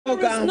There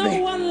is no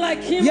one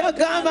like him. He told us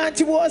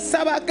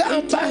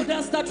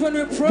that when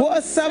we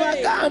prophesy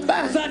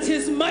that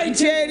his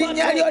mighty battle,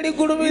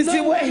 no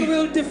one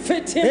will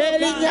defeat him. Father,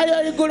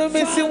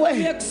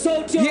 we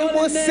exalt your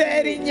holy name.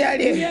 We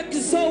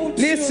exalt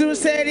you. You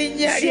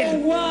are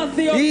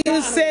worthy of God. You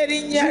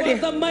are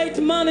the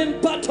mighty man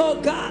in battle,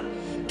 God,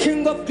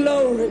 King of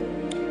glory.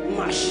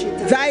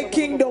 Thy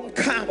kingdom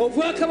come.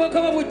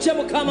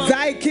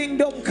 Thy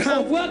kingdom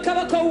come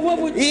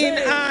in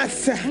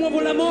earth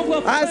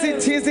as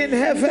it is in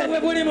heaven.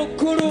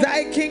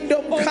 Thy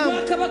kingdom come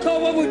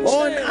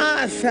on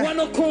earth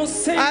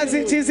as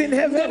it is in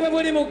heaven.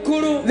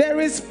 There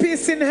is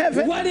peace in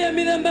heaven.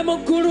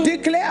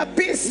 Declare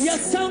peace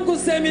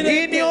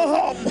in your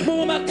home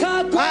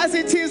as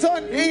it is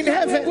in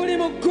heaven.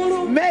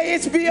 May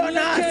it be on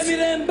earth.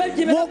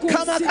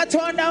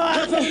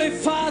 Heavenly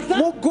Father,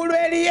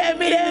 in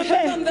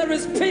heaven there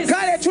is peace.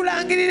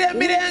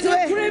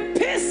 Decree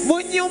peace in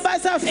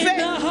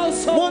our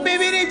household, in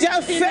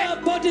our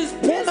bodies,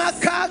 peace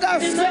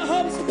in our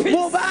homes, peace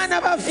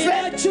in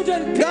our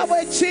children, peace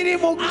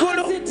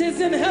as it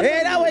is in heaven.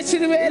 Let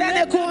there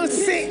be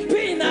peace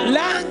be in our homes.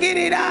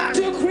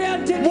 Decree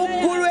and declare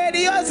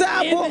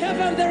in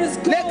heaven there is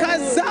gold.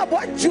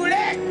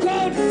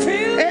 God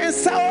filled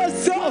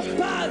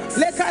bags.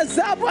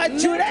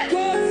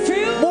 God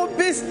filled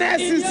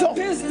businesses.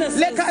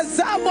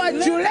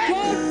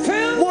 God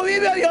filled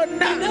in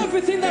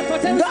everything that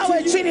pertains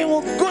to you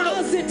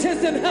as it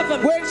is in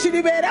heaven.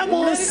 Let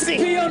it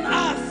be on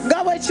earth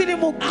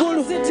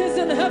as it is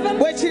in heaven. Let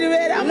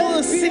it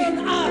be on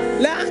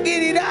earth.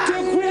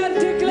 Decree and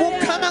declare,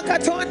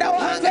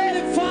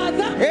 Heavenly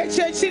Father,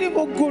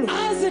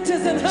 as it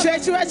is in heaven,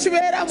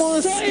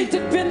 so it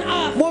has been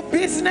earth.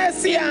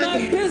 In my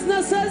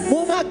businesses, in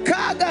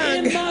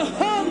my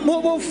home,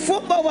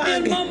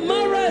 in my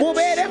marriage,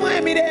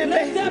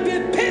 let there be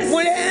peace.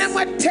 Let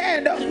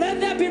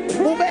there be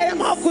praise.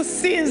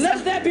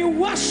 Let there be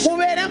worship.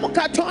 Let there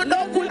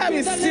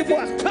be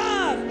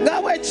God.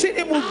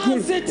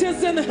 As it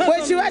is in heaven,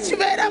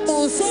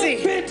 so be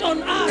it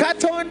on earth.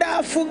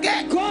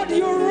 God,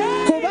 you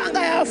reign.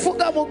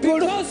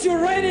 Because you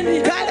reign in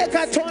heaven.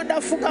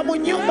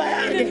 You reign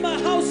in my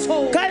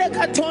household. Father,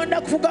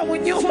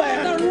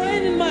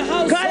 reign in my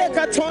household.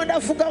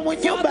 Father,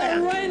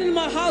 reign in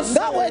my household.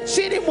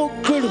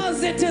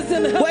 As it is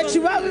in heaven,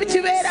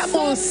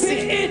 so be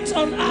it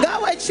on earth.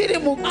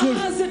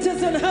 As it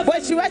is in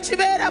heaven, so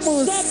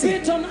be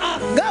it on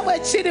earth.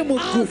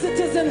 As it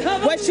is in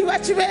heaven, so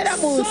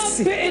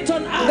be it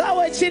on earth.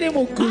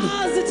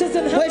 As it is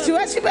in heaven,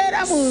 so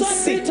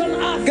be it on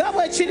earth.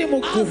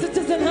 As it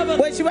is in heaven,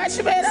 so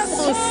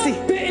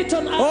be it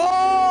on earth.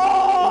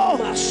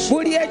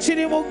 Buli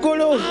ekiri mu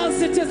ggulu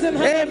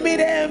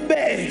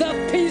emirembe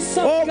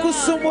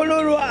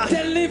okusumululwa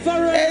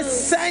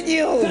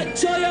essanyu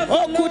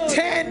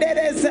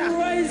okutendereza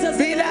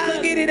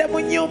birangirire mu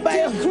nnyumba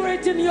yo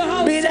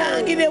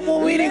birangire mu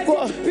mubiri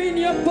gwo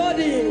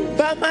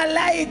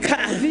bamalayika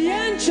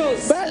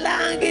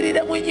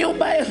balangirire mu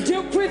nnyumba yo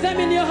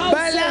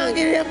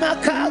balangirire mu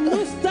maka go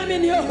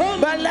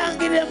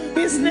balangirire mu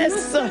bizinesi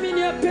zo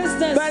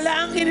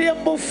balangirire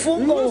mu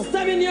bufungo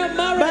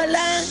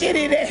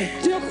balangirire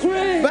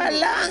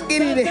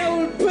balangirire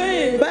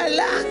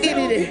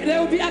They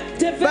will be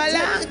activated.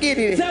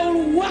 They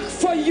will work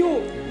for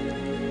you.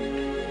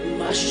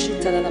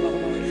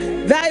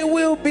 Thy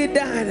will be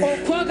done.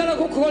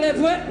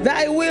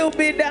 Thy will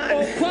be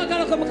done.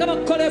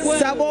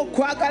 Sabo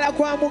okwagala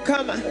kwa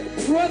Mukama.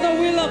 For the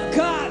will of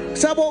God.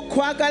 Sabo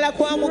okwagala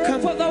kwa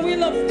Mukama. For the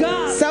will of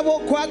God. Sabo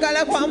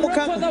okwagala kwa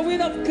Mukama. For the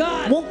will of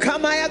God.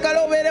 Mukama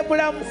ayagala obeere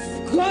mulamu.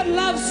 God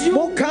loves you.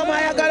 Mukama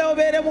ayagala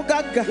obeere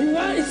mugagga. He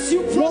wants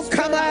you prosperous.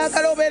 Mukama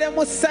ayagala obeere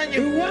mu ssanyu. He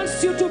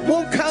wants you to be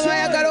Mukama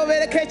ayagala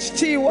obeereko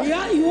ekitiibwa.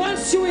 He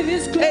wants you with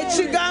his glory.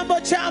 Ekigambo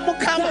kya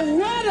Mukama. The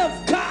word of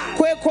God.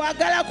 Kwe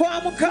kwagala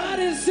kwa Mukama. That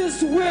is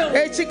his will.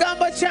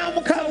 Ekigambo kya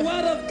Mukama. The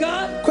word of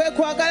God. Kwe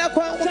kwagala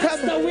kwa Mukama.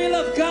 That's the will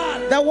of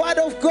God. The word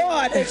of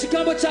God is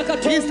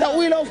the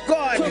will of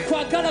God.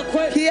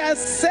 He has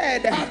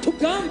said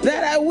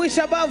that I wish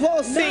above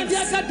all things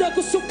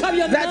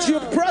that you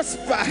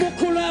prosper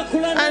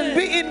and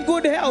be in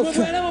good health,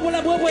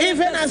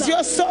 even as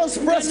your souls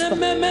prosper.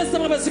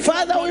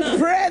 Father, we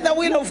pray the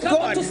will of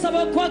God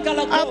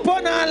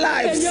upon our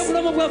lives,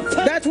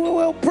 that we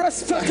will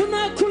prosper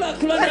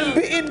and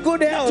be in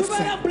good health,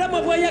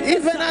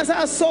 even as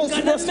our souls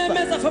prosper.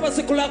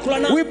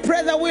 We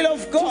pray the will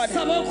of God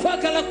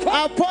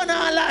upon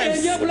our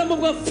lives,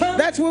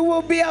 that we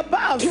will be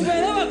above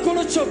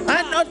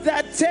and not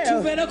the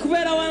tail,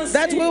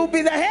 that we will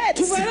be the head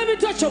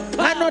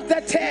and not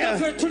the tail.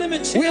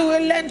 We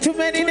will lend to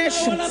many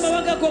nations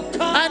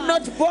and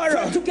not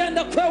borrow.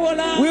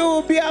 We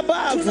will be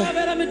above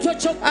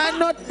and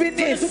not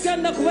beneath.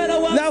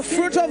 The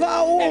fruit of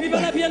our womb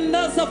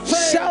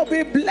shall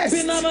be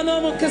blessed.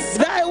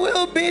 Thy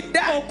will be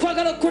done.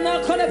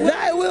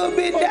 Thy will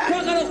be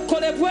done.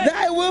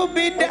 Thy will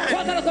be done.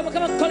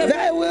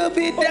 Thy will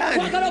be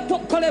done.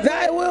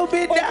 Thy will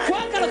be done.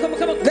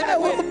 Thy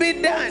will be be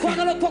done.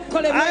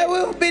 I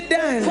will be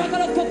done.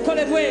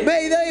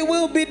 May thy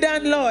will be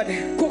done, Lord.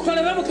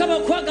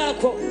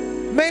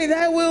 May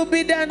thy will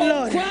be done,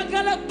 Lord.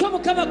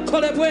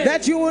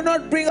 That you will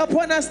not bring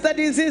upon us the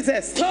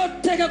diseases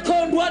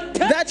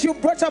that you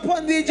brought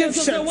upon the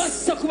Egyptians.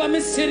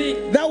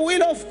 The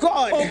will of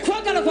God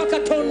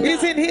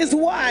is in his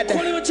word.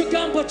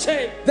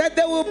 That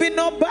there will be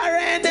no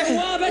barren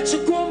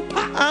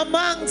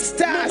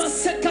amongst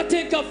us.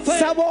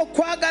 Sabo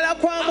kwagala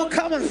kwa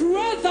mukama.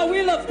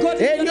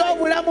 Eyo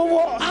bulamu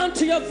bwo.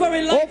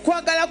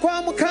 Okwagala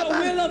kwa mukama.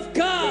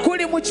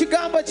 Kuli mu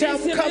kigambo kya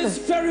mukama.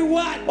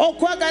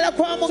 Okwagala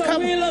kwa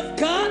mukama.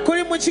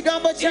 Kuli mu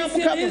kigambo kya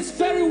mukama.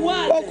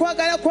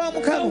 Okwagala kwa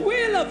mukama.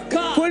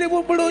 Kuli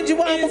mu bulungi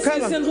bwa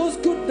mukama.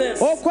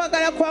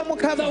 Okwagala kwa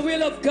mukama.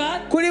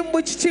 Kuli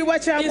mu kitiibwa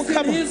kya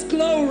mukama.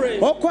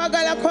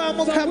 Okwagala kwa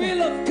mukama.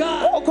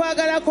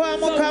 Okwagala kwa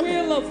mukama.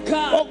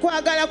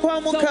 Okwagala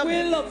kwa mukama.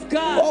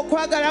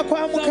 Okwagala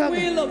kwa mukama.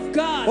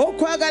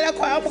 Okwagala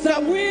kwa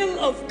mukama.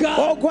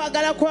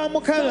 Okwagala kwa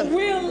mukama.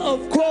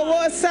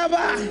 Kw'oba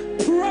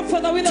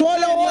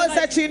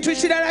tolowooza kintu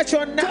kirala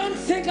kyonna.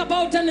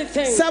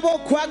 Saba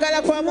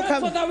okwagala kwa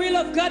mukama.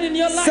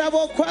 Saba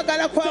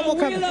okwagala kwa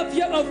mukama.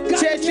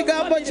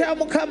 Ky'ekigambo kya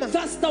mukama.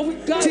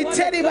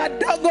 Titeri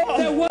baddogo.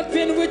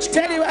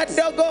 Teri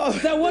baddogo.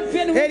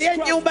 Eri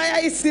ennyumba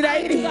ya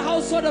Isirayiri.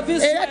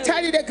 Era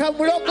talireka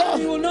mulogo.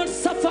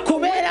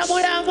 Kubeera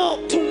mulamu.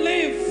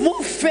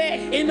 Mufe.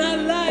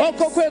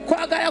 Okwo kwe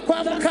kwagala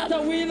kwa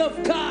mukama.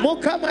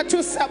 Mukama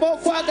tusaba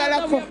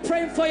okwagala kwo.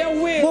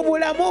 Mu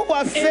bulamu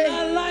bwaffe.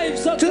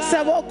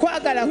 Tusaba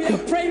okwagala kwo.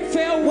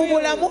 Mu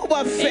bulamu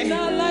bwaffe.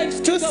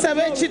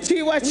 Tusaba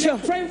ekitiibwa kyo.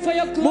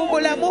 Mu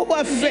bulamu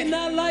bwaffe.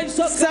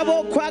 Saba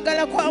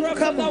okwagala kwa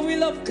mukama.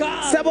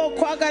 Saba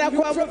okwagala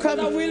kwa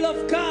mukama.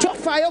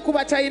 Tofaayo ku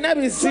batalina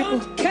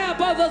bizibu.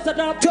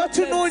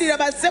 Totunuulira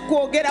bazze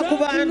kwogera ku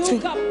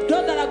bantu.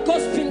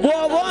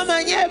 Bw'oba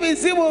omanyi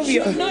ebizibu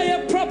byo,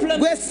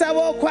 gwe saba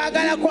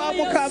okwagala kwa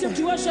mukama.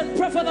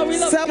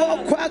 Saba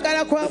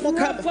okwagala kwa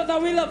mukama.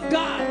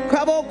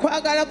 Saba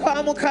okwagala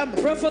kwa mukama.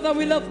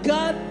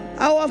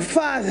 Our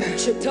Father,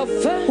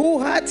 who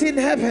art in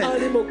heaven,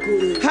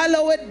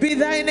 hallowed be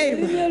thy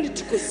name.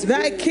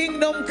 Thy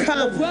kingdom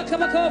come,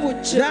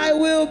 thy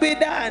will be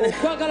done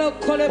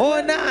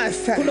on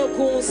earth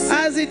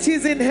as it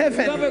is in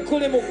heaven.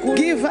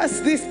 Give us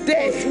this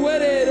day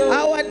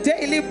our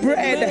daily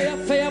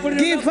bread.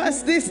 Give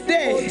us this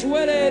day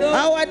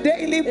our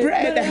daily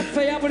bread.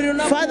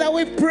 Father,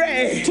 we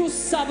pray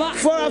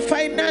for a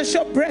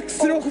financial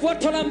breakthrough.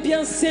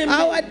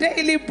 Our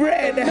daily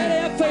bread.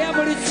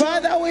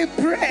 Father, we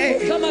pray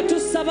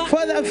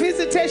for the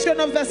visitation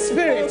of the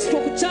Spirit.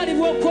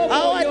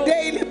 Our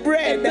daily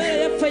bread.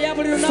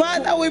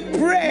 Father, we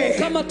pray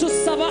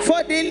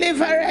for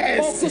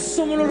deliverance.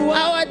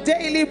 Our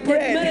daily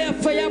bread.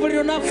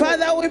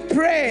 Father, we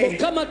pray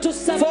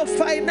for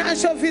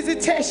financial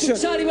visitation.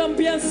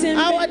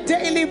 Our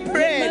daily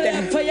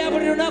bread.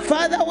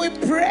 Father, we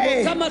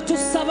pray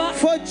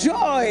for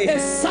joy.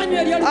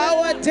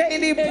 Our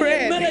daily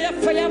bread.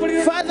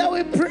 Father,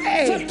 we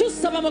pray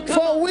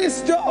for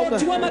wisdom.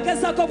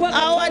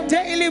 Our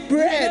daily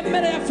bread.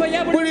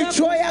 Buli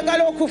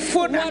kyoyagala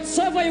okufuna.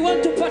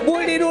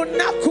 Buli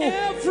lunaku.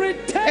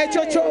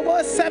 Ekyo ky'oba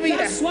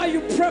osabira.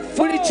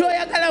 Buli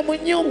kyoyagala mu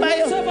nnyumba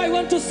yo.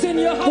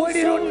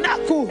 Buli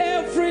lunaku.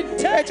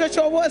 Ekyo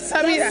ky'oba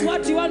osabira.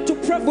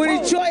 Buli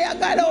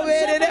kyoyagala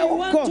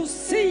obeererewuko.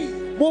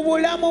 Mu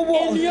bulamu bwo.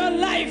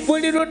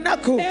 Buli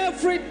lunaku.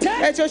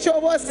 Ekyo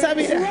ky'oba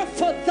osabira.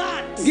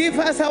 Give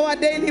us our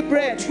daily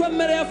bread.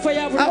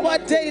 Our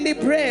daily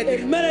bread.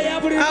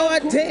 Our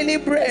daily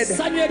bread.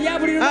 Our daily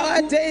bread.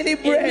 Our daily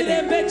bread.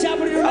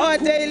 Our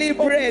daily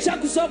bread.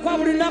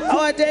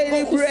 Our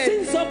daily bread.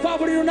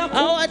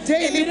 Our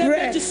daily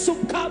bread.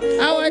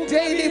 Our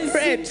daily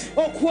bread.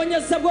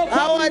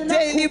 Our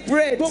daily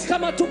bread.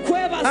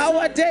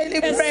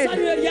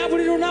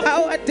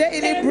 Our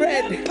daily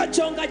bread.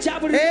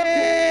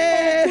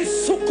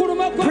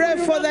 Pray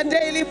for the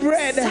daily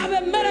bread.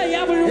 Emmere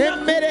ya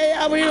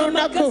buli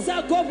lunaku.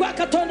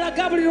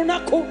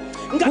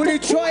 Buli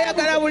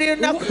kyoyagala buli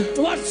lunaku.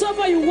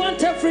 Whatsoever you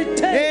want every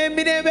day.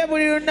 Emirembe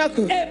buli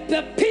lunaku.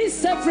 The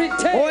peace every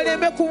day.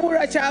 Oleme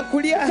kubula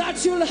kyakulya.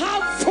 That you'll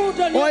have food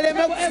on your table.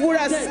 Oleme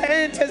kubula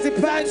sente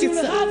zipangisa. That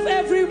you'll have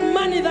every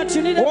money that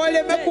you need every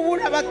day. Oleme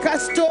kubula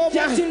bakasitoma.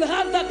 That you'll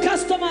have the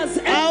customers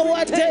every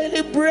our day.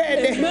 Daily bread.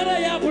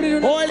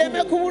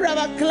 Oleme kubula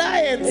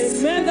baklients.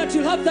 Amen. That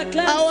you'll have the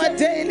clients our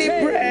daily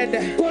bread.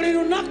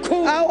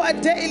 Our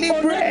daily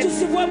bread.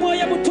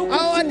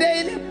 Our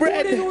daily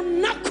bread.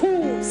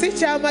 Si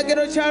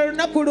kyamagero kya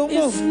lunaku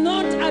lumu.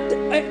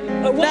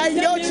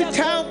 Naye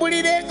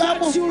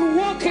okitambulirengamu. You'll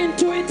walk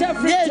into it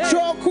every day.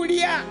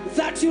 ekyokulya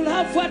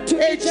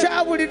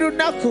ekya buli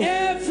lunaku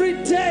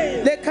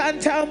leka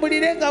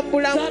ntambulire nga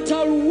mbulamu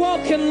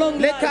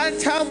leka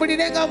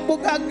ntambulire nga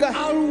mbugagga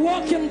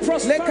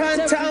leka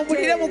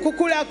ntambulire mu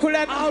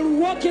kukulaakulana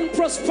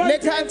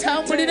leka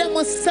ntambulire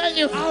mu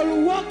ssanyu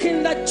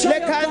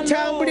leka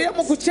ntambulire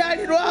mu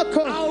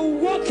kukyalirwako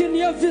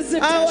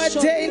our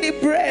daily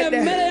bread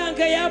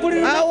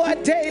our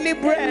daily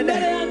bread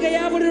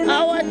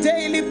our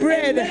daily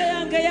bread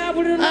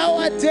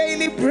our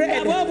daily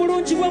bread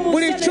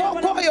buli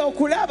kyokooyo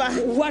okulaba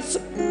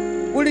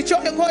buli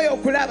kyokooyo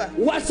okulaba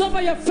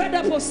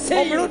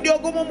omulundi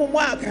ogumu mu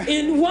mwaka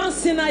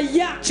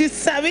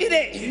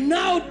kisabire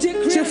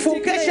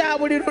kifuuke kya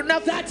buli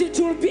lunaku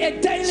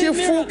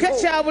kifuuke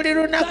kya buli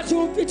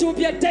lunaku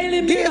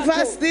give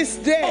us this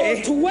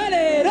day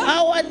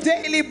our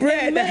daily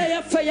bread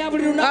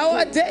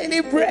our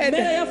daily bread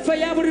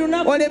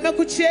oleme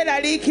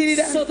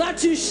kukyeraliikirira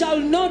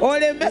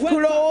oleme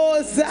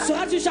kulowooza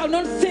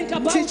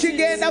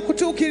tikigenda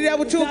kutuukirira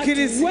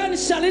butuukirizi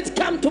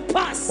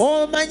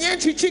omanye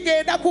nti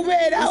kigenda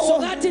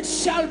kubeerawo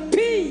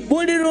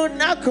buli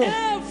lunaku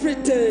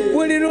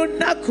buli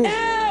lunaku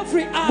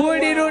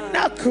buli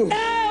lunaku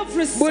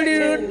buli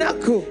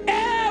lunaku.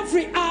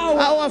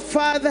 Our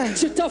Father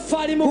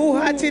who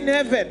art in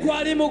heaven,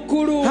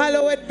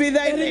 hallowed be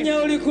thy name.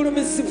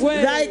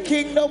 Thy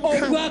kingdom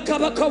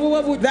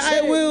come,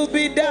 thy will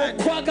be done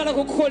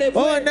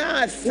on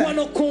earth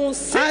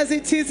as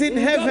it is in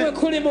heaven.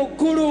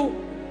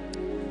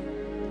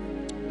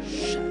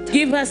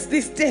 Give us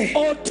this day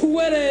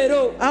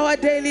our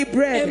daily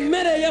bread.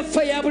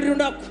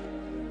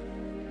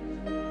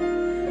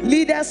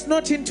 Lead us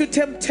not into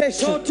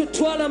temptation,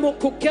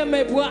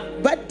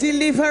 but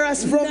deliver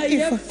us from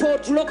evil.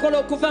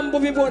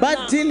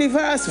 But deliver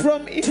us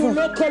from evil.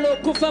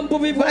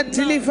 But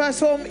deliver us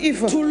from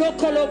evil.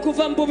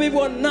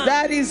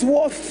 That is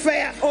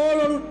warfare.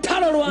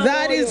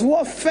 That is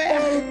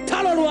warfare.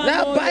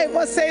 The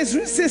Bible says,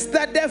 resist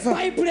the devil,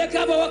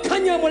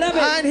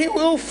 and he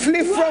will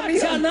flee from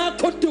you.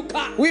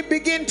 We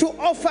begin to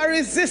offer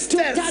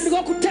resistance in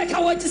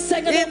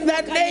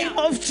the name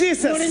of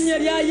Jesus.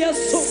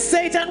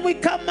 Satan, we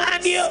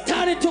command you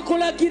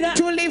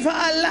to live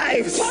our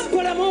lives,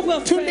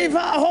 to live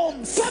our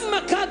homes,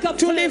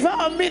 to live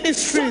our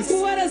ministries, to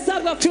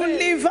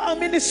live our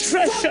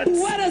ministrations,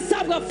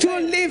 to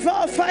live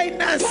our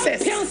finances,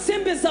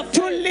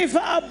 to live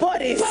our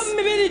bodies.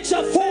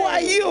 Who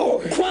are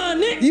you?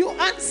 You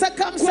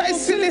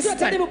uncircumcised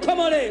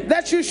Philistine,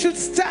 that you should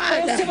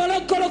stand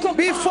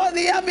before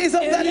the armies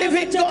of the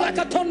living God.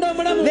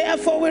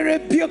 Therefore we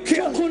rebuke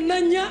you.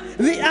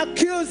 The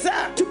accuser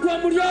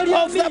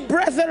of the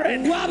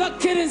brethren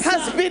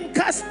has been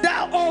cast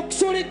down.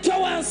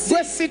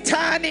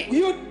 Sitani,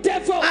 you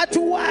devil,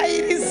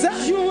 atuwairiza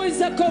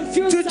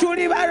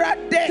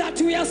tutulibaradde,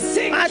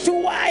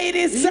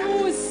 atuwairiza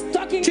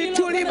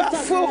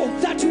titulibafu,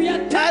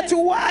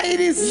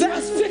 atuwairiza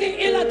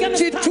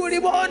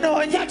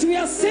titulibonoonye,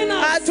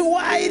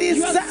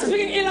 atuwairiza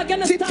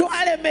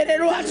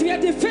titwalemererwa.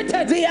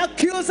 The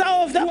accuser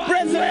of the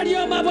brethren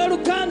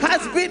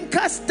has been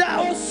cast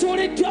down.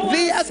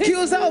 The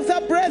accuser of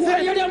the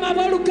brethren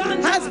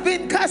has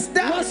been cast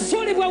down.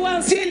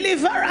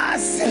 Deliver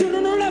us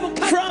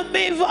from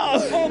evil.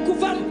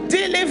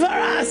 Deliver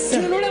us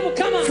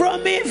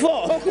from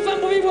evil.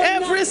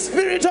 Every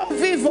spirit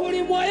of evil.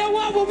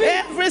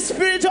 Every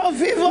spirit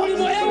of evil.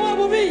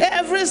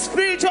 Every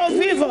spirit of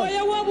evil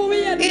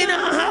in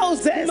our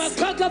houses,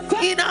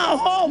 in our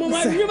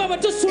homes,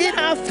 in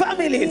our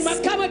families.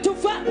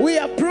 We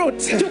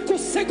uproot.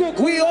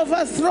 We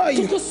overthrow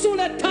you.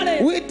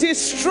 We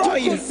destroy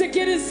you.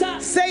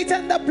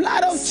 Satan, the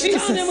blood of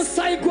Jesus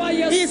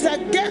is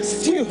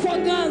against you.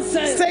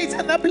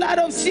 Satan, the blood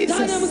of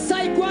Jesus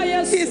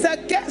is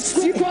against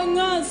you.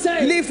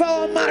 Leave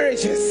our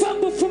marriages.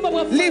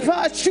 Leave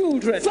our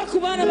children.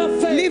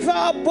 Leave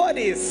our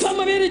bodies.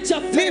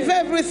 Leave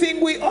everything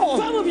we own.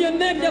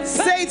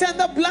 Satan,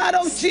 the blood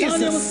of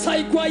Jesus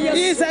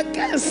is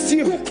against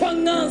you.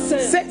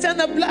 Satan,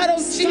 the blood of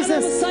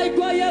Jesus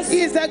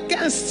is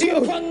against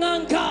you.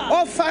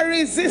 Offer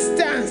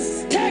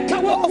resistance.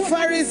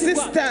 Offer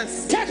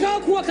resistance.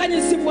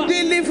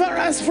 Deliver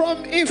us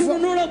from evil.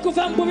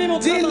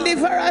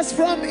 Deliver us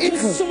from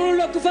evil.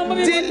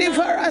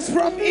 Deliver us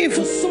from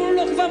evil.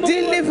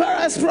 Deliver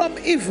us from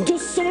evil.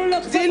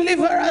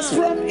 Deliver us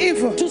from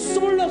evil.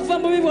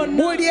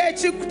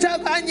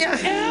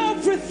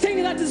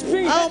 Everything that is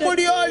bringing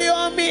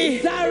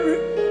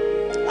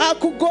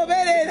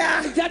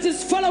that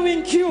is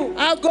following you.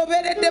 The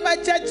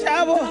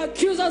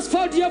accusers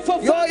followed your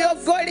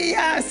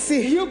forefathers.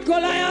 You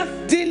Goliath,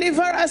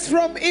 deliver us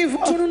from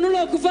evil.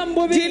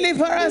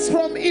 Deliver us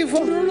from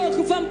evil.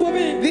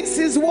 This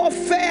is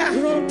warfare.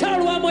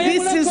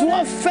 This is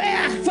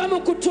warfare.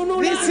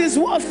 This is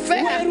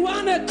warfare.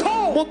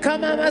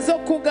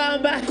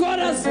 God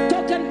has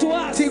spoken to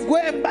us.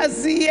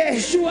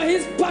 You are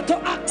his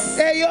battle axe.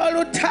 You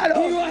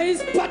are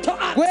his battle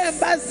axe.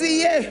 embazi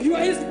ye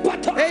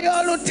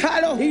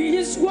ey'olutalo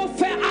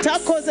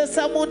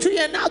takozesa muntu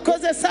yenna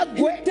akozesa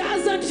gwe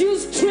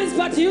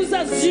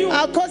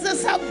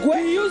akozesa gwe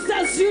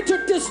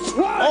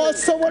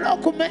osobola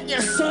okumenya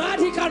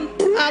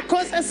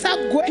akozesa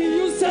gwe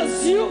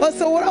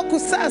osobola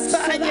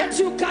okusaasaanya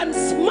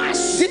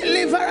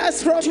deliver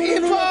us from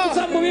evil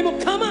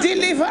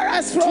deliver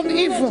us from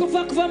evil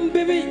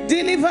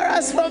deliver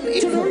us from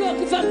evil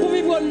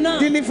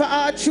deliver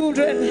our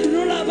children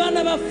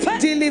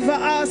deliver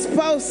our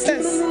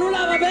spouses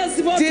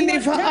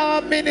deliver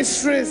our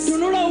ministries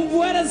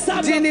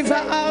deliver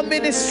our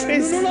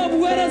ministries.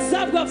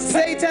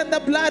 Satan, the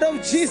blood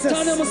of Jesus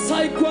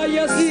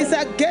is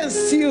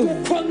against you.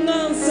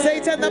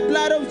 Satan, the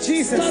blood of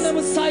Jesus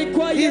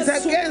is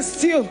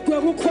against you.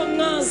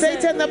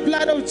 Satan, the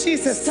blood of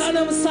Jesus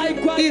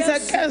is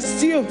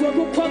against you.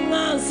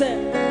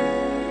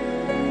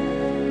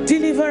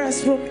 Deliver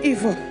us from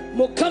evil.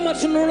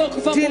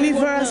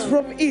 Deliver us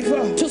from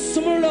evil.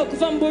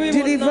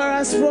 Deliver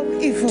us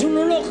from evil.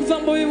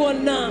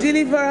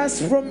 Deliver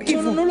us from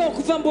evil.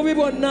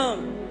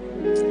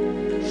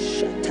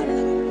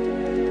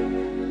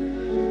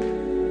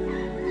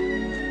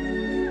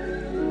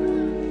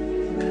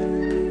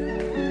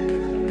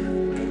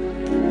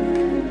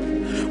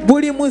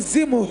 Buli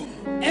muzimu,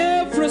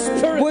 every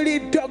spirit, buli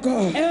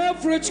dogo,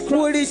 every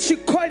buli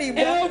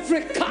chikolimo,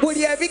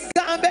 buli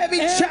ebigambo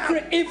ebikyamu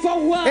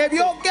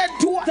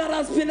ebyogeddwa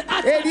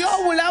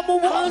eby'obulamu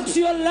bwo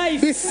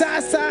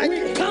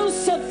bisaasaanye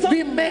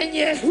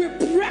bimenye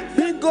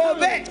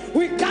bigobe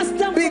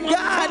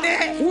bigaane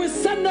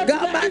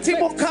gamba nti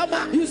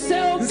Mukama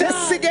nze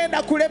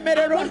sigenda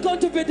kulemererwa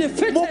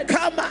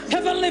Mukama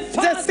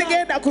nze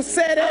sigenda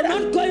kuseerera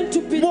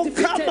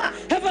Mukama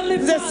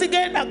nze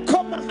sigenda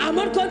koma.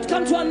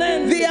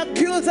 The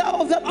accuser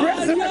of the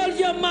brethren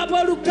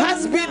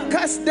has been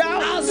cast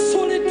down.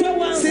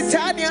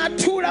 Sitaani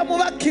atuula mu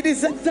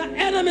bakkiriza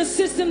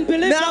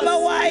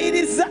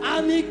n'abawaayiriza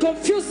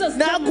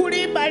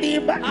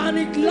n'akulimbalimba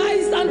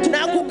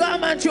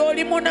n'akugamba nti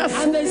oli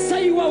munafu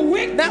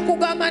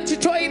n'akugamba nti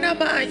toyina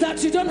maanyi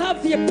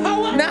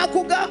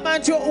n'akugamba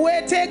nti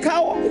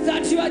weeteekawo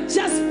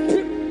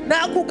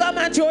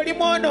n'akugamba nti oli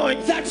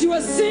mwonoonyi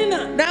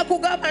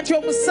n'akugamba nti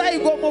omusaayi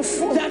gwo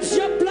mufu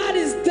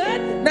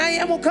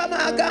naye Mukama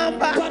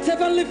agamba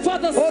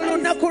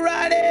olunaku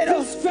lwa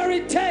leero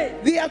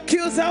the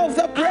accuser of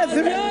the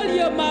brethren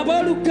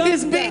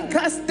is being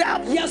cast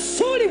down.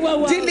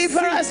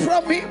 Deliver us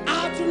from him.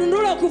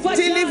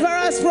 Deliver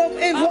us from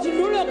evil.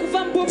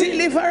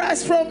 Deliver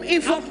us from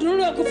evil.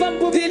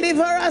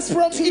 Deliver us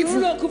from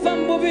evil.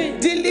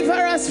 Deliver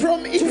us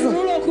from evil.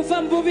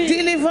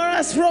 Deliver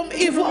us from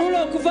evil.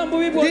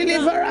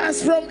 Deliver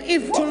us from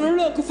evil.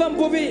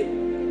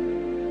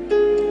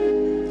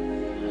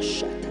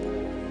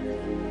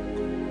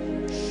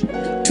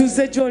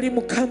 Tuze gy'oli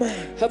Mukama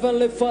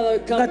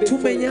nga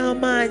tumenya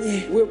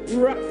amaanyi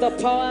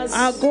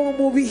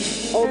ag'omubi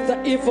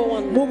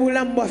mu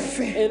bulamu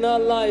bwaffe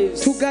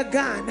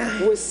tugagaana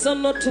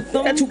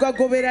era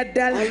tugagobera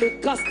ddala.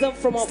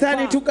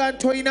 Sitaani tuga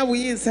nti olina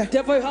buyinza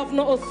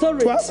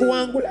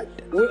twakuwangula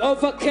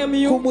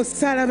ku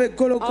musaalaba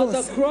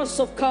eggologoosa.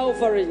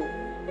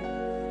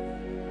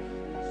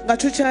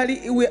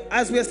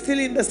 As we are still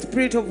in the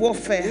spirit of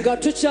warfare,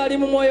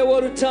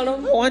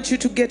 I want you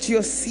to get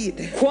your seed.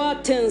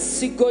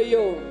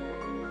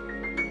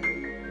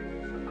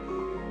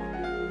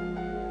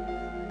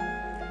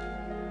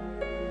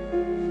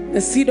 The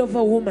seed of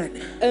a woman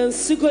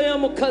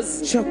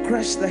shall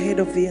crush the head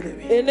of the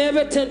enemy.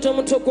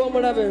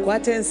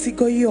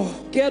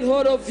 Get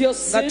hold of your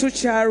seed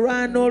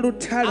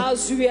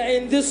as we are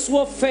in this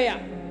warfare.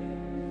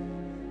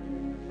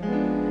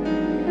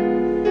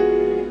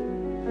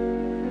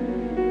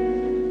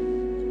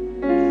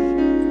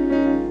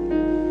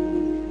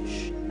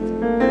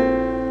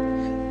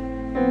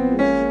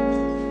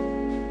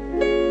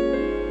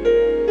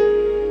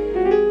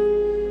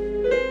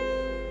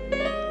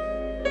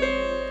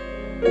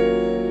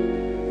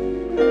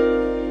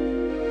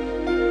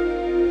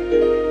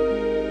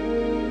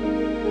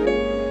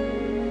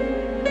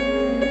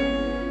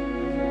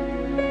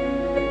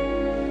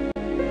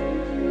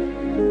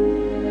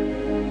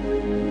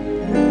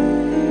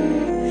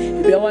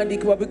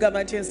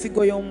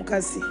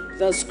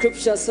 The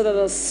scripture said that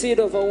the seed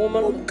of a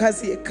woman,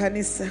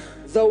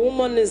 the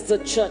woman is the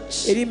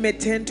church,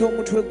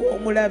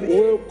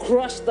 will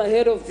crush the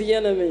head of the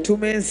enemy.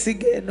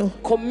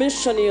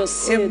 Commission your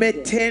seed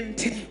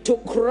to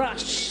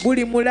crush with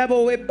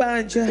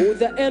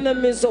the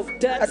enemies of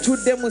death that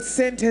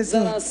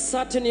are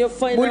sat in your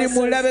finances.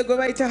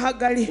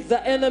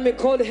 The enemy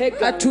called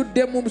Hagar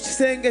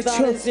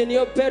that is in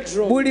your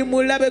bedroom.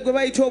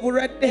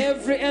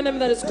 Every enemy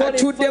that is called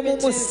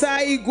infirmities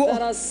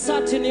that are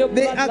sat in your bloodline.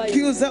 The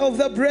accuser of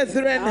the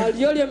brethren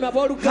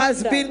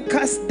has been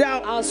cast down.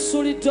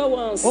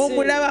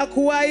 omulaba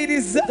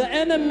akuwaayiriza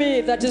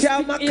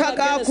ky'amaka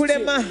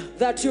gakulema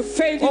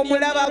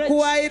omulaba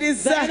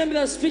akuwaayiriza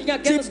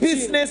ti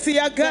bizinesi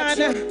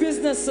yagaana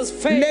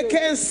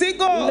leka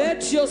ensigo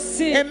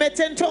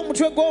emetente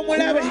omutwe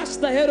gw'omulabe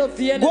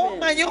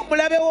gw'omanyi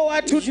omulabe wo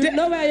watudde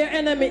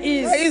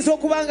ayinza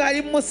okuba nga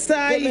ali mu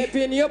musaayi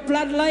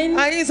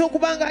ayinza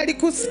okuba nga ali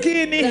ku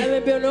sikiini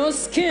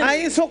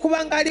ayinza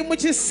okuba nga ali mu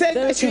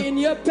kisenge kyo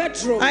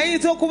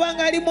ayinza okuba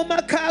nga ali mu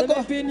makaago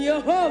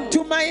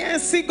tumaye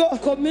ensigo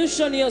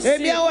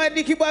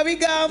ebyawandiikibwa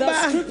bigamba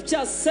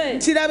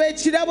kiraba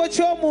ekirabo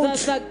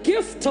ky'omuntu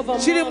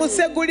kiri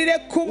musegulira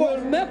ekkubo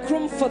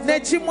ne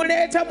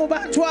kimuleeta mu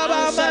bantu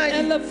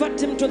ab'amaanyi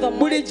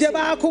buli gye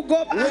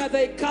baakugoba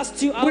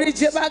buli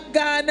gye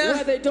baggaana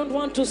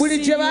buli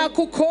gye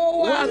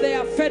baakukoowa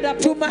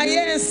tumaye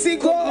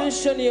ensigo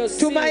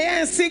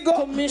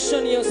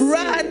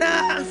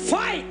rana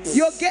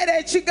yogera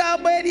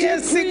ekigambo eri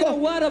ensigo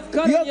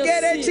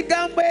yogera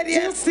ekigambo eri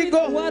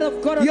ensigo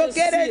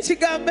yogera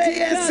ekigambo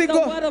eri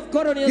ensigo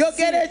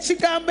yogera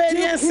ekigambo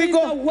eri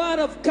ensigo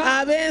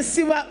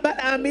ab'ensi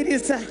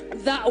balaamiriza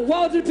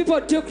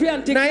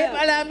naye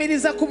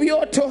balaamiriza ku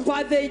byoto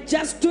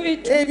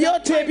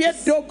ebyoto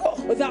eby'eddogo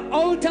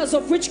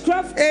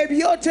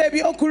ebyoto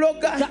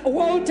eby'okuloga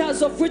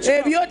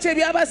ebyoto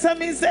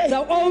eby'abasamize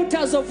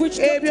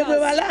ebyo bwe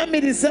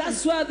balaamiriza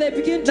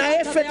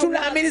naye ffe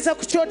tulaamiriza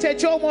ku kyoto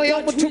eky'omwoyo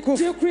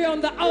omutukuvu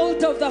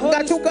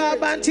nga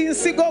tugamba nti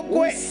nsigo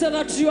gwe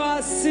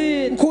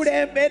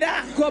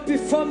nkulembera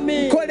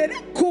nkolera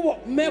ekkubo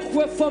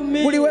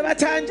buli we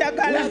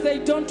batanjagala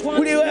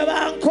buli we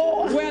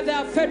bankoowa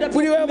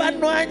buli we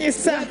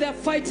bannwanyisa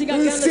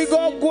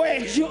nsigo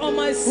gwe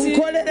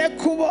nkolera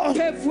ekkubo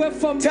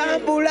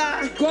tambula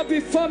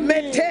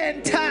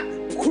metenta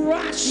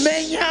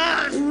menya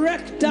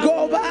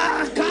goba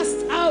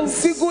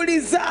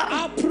siguliza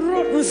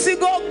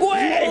nsigo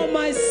gwe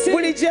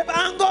buli gye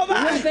bangoba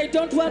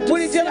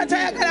buli gye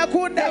batayagala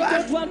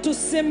kundaba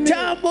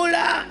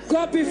tambula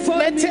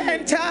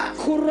metenta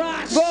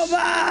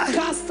goba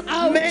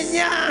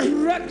menya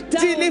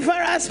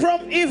deliver us from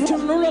evil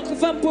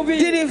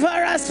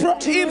deliver us from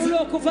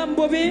evil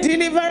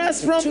deliver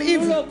us from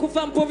evil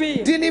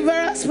deliver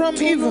us from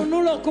evil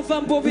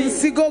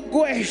nsigo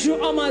gwe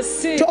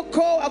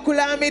tokoowa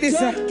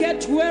kulaamiriza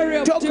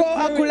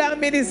tokoowa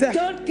kulaamiriza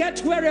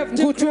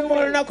nkutuma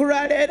olunaku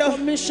lwa leero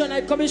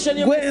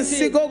gwe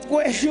nsigo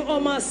gwe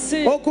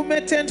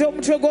okumetenta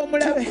omutwe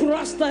gw'omulabe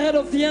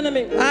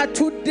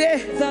atudde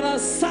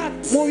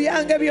mu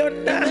byange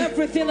byonna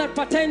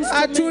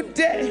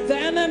atudde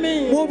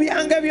mu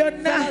byange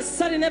byonna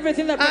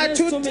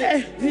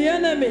atudde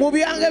mu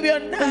byange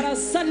byonna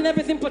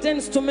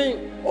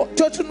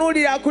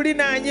totunuulira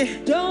akulinaanye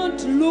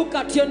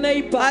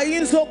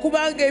ayinza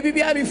okuba nga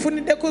ebibyo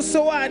abifunidde ku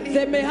sowaani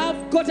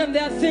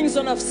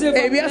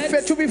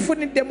ebyaffe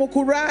tubifunidde mu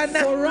kulwana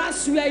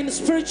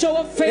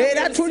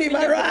era tuli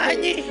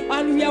balwanyi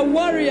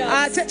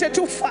ate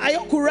tetufaayo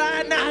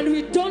kulwana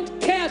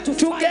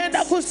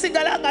tugenda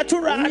kusigala nga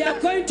tulwana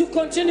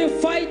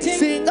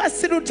singa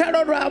si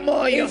lutalo lwa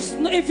mwoyo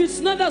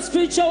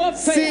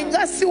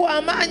singa si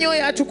w'amaanyi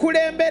oyo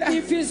atukulembera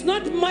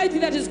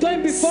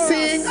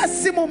singa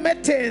si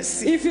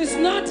mumetensi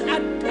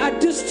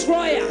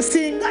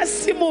singa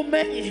si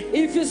mumenyi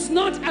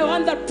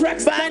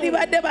bandi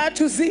badde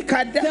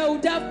baatuziika dda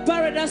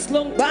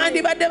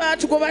bandi badde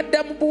baatugoba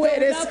dda mu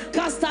buweereza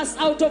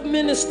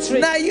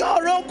naye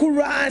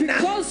olw'okulwana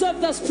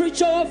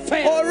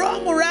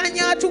olw'omulwanyi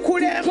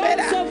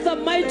atukulembera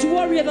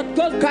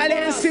kale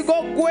ensigo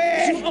gwe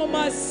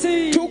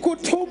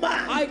tukutuma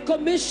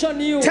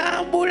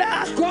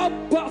tambula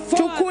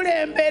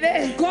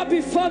tukulembere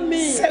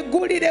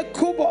segulire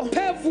ekkubo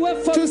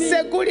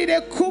tusegulire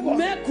ekkubo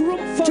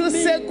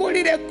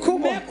tusegulire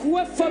ekkubo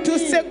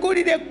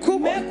tusegulire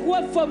ekkubo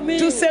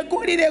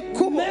tusegulire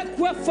ekkubo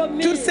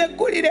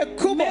tusegulire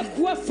ekkubo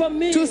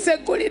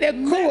tusegulire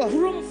ekkubo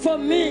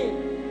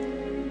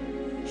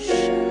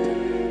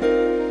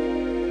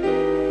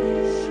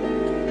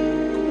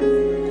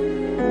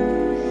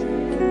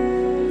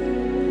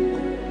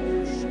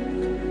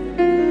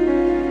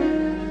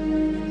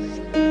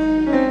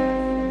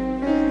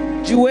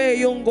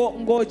giweeyo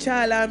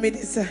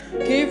ng'okyalaamiriza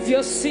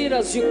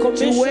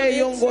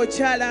giweeyo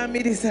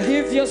ng'okyalaamiriza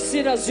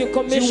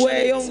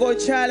giweeyo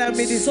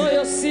ng'okyalaamiriza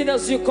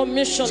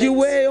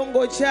giweeyo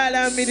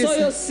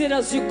ng'okyalaamiriza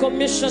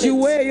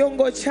giweeyo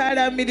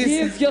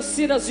ng'okyalaamiriza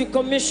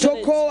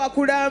tokoowa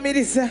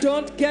kulaamiriza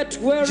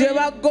gye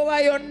baggoba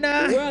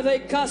yonna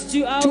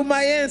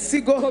tumaye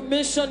ensigo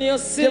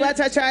gye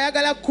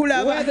batakyayagala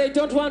kulaba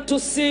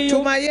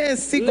tumaye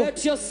ensigo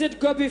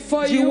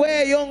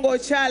giweeyo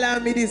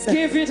ng'okyalaamiriza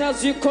Give it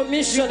as you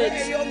commission it.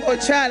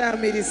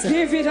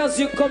 Give it as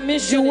you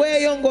commission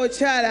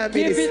it.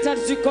 Give it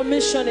as you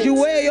commission it.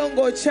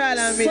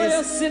 Sow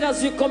your seed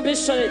as you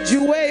commission it.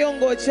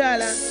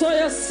 Sow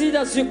your seed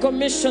as you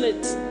commission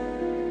it.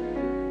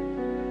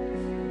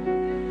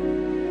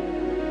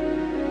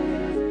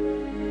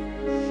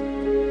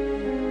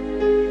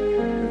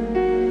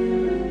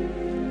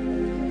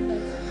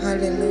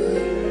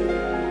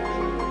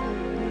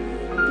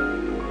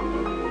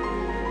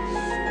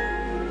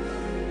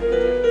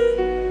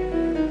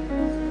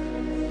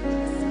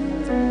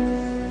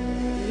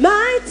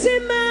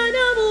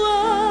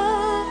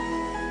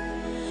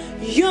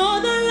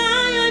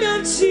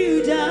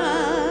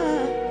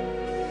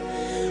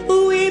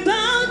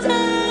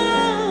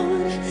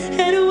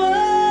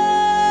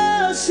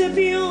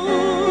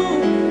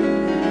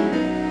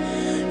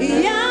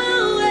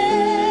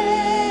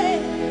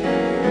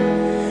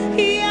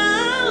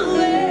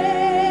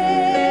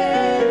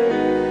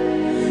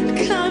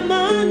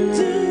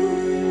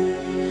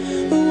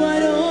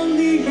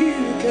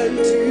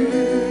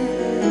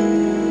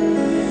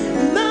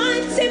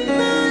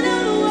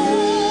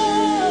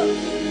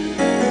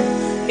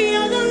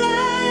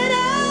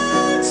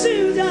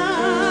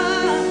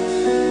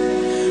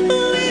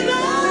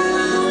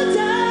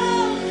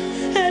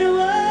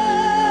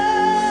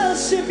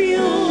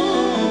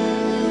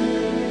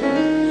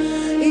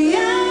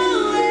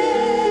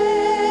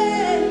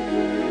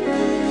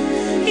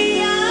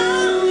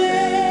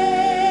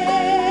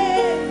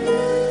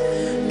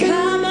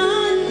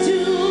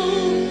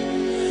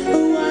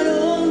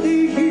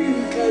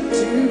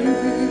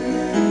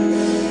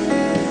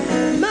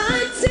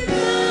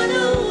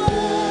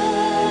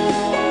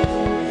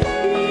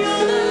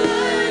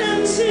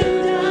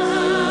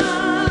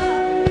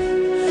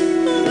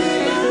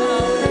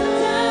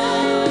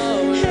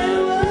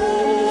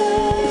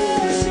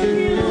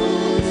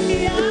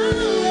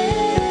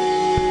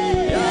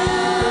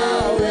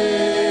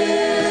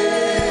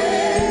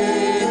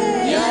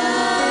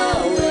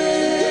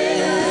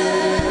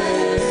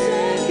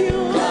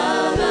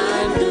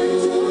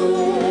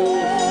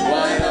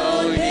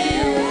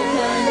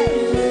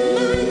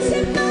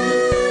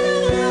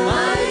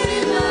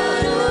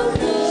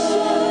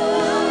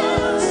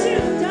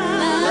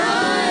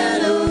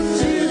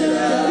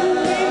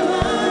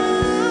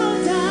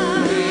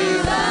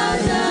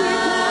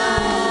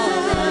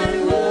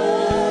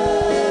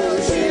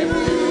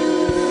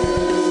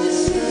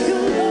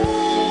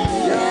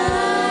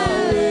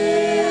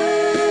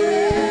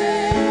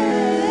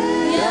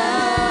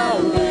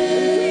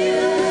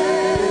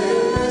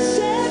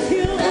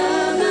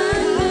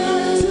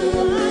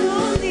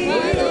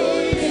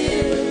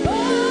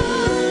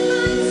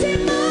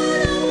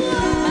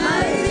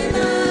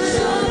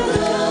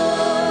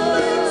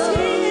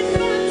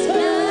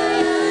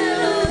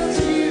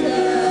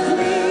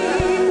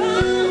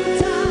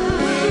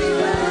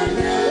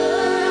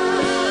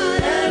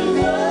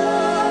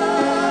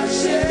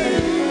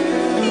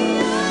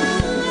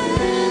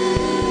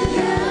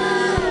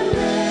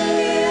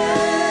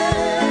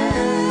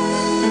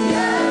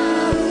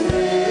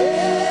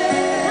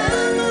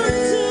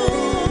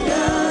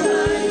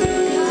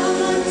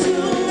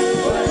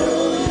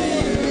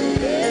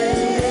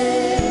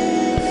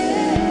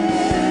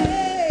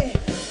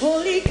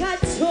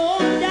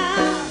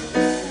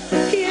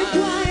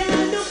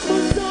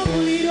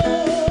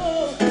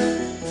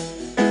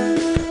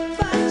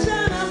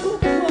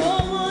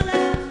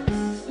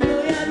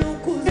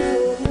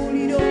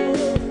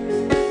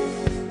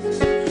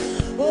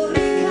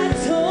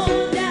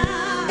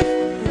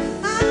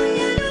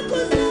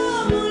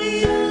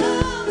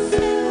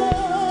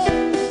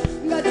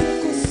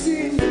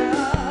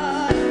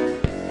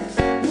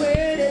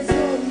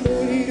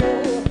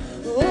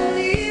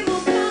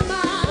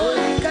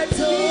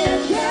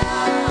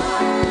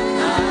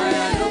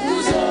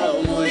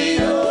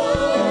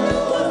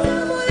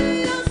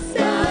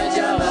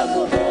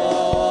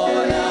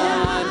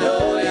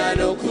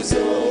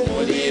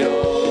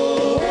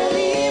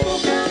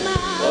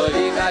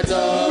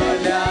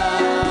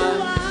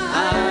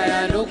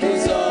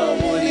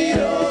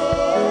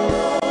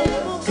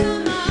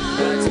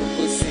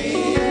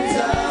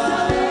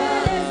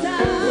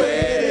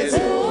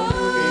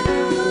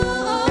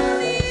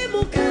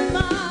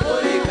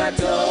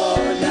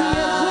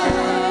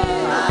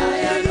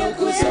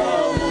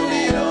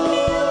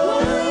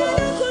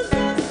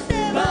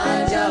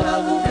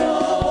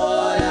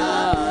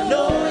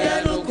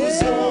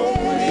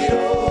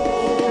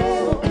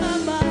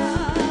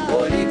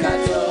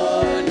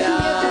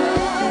 Katonda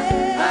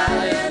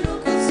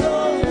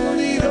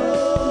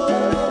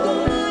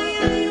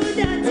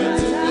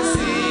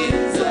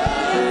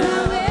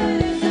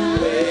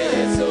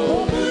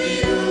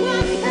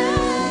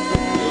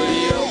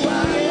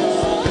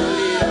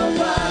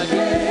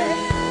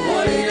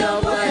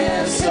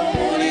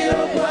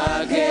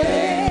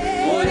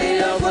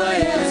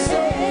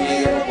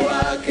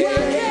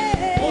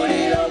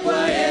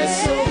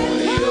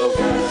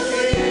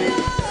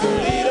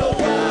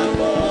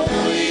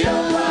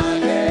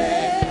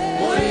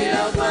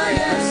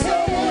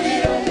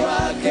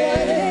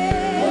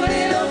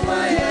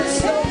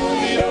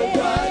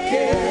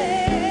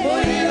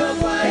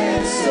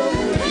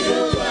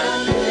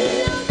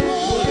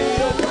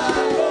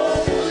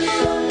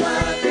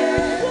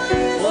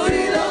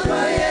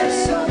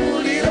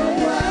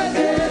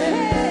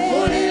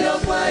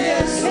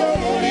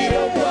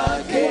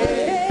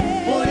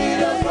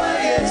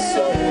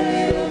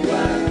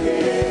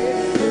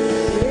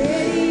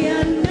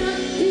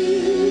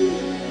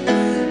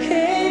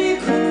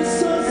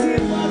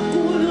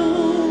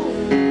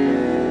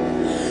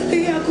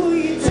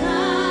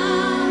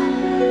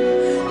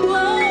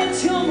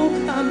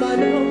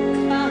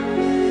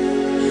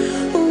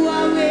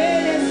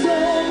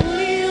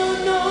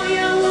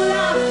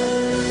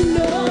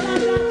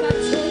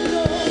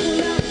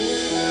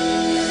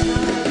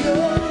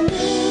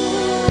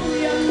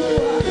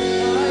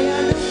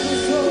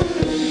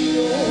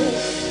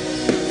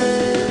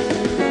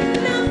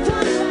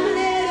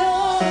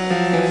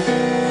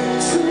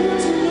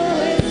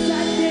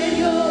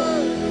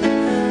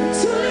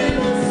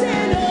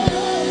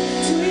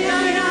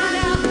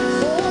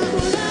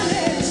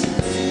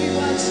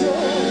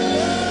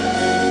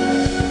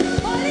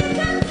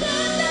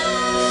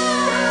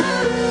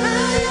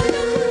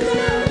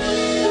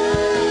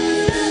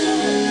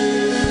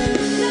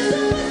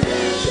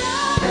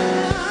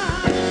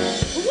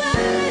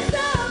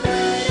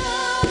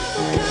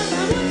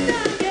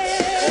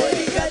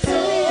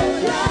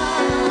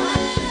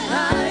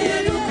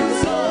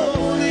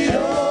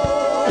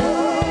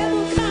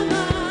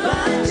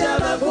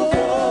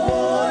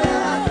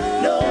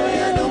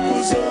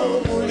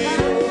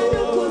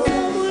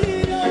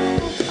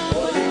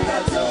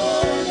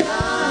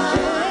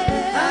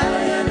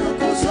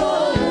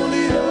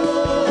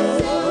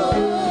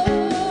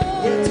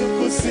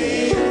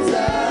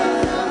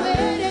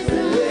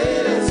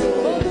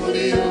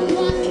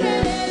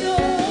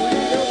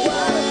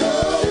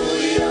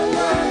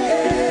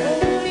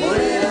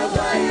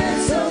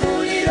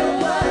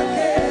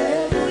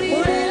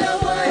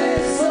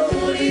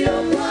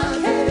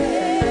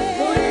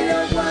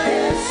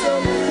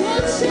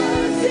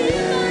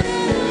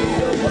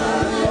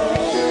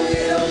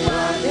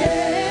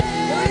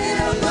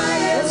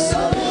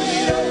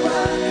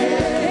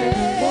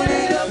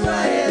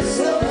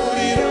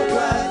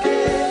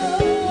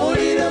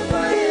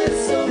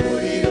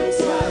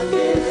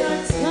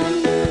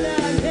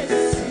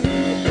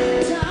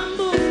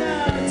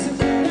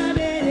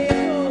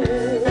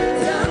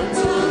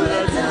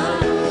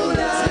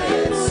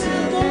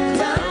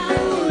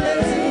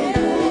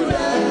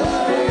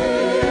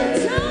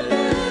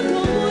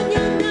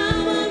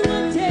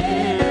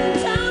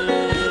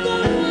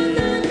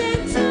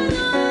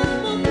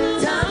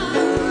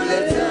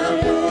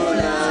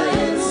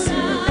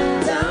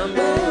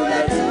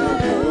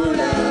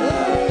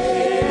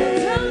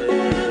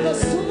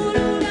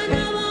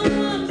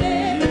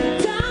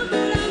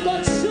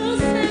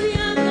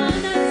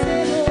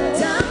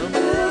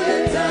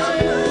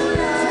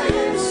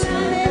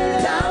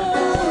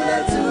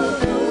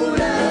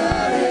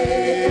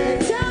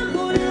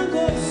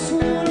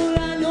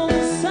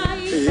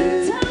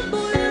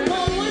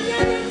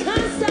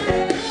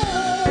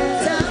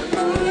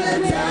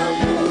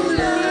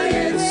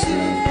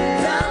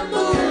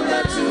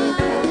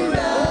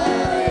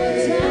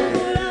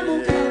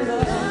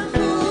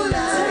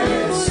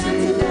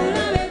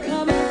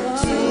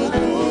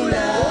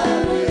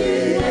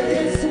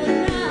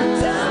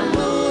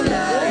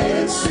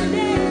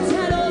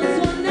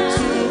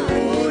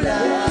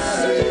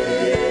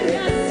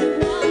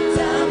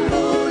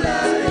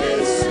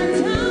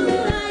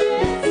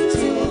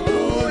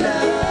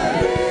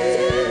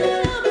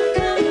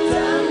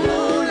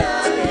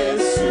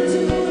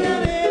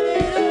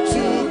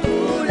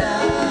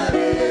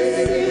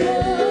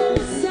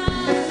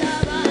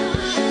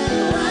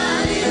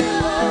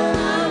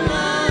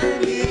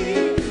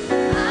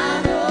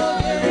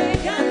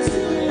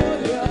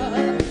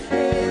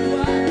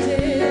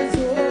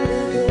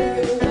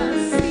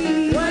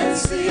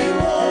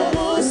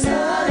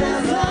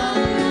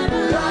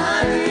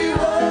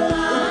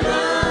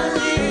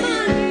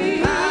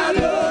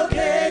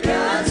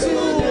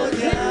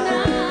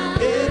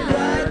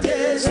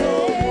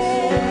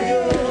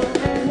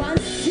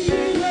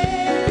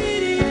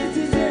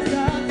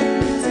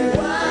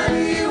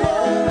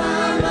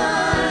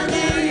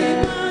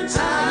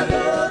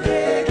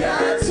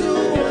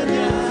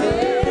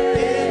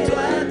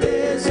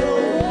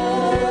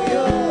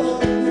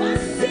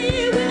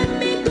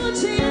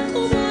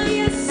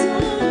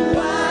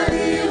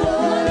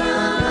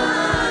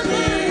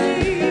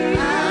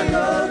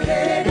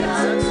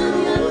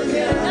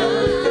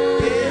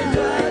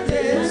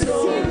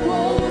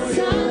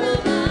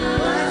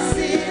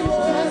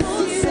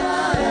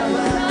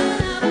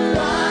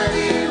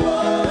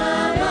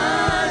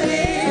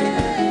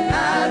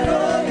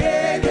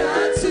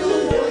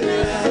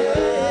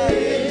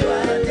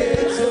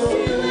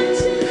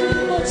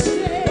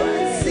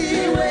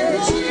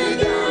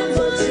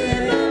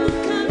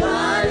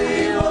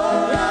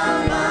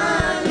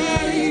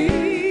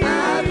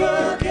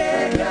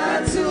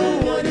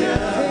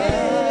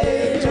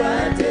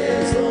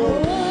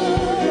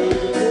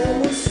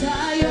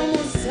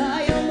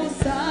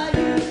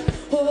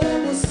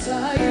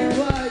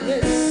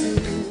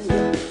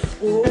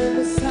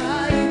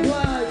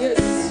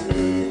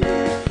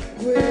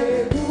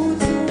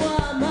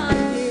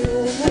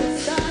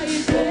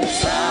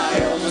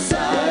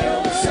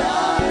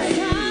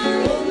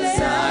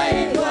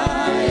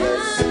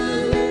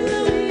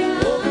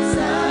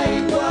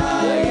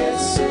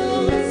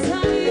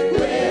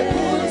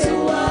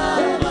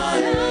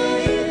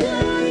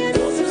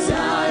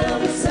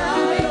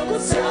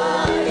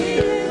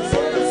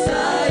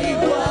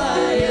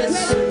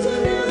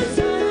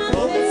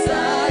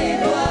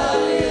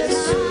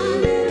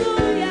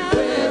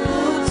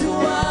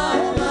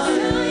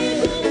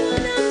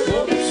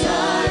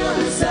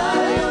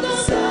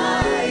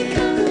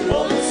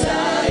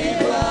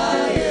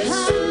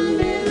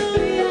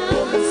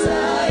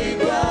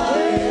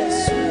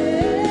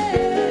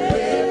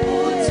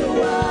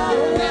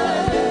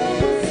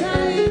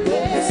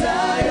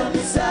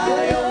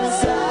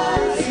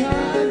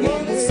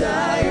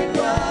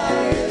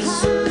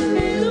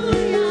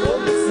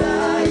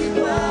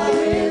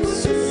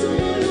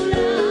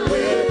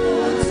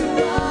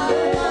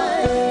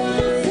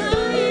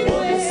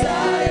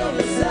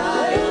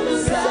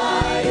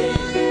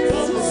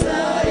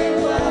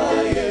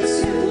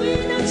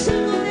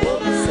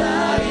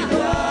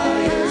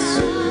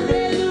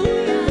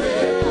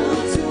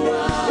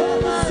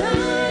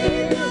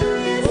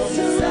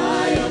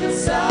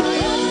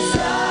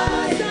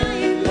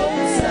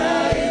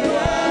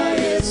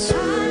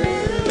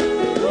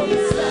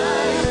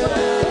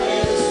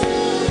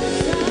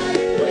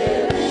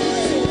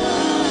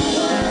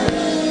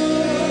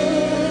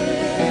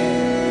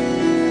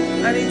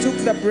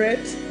the bread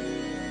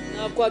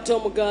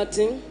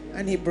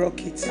and he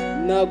broke it.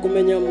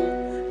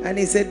 And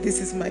he said,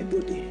 this is my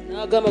body,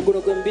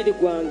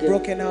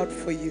 broken out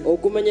for you.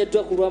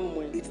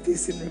 Eat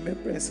this in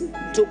remembrance of me.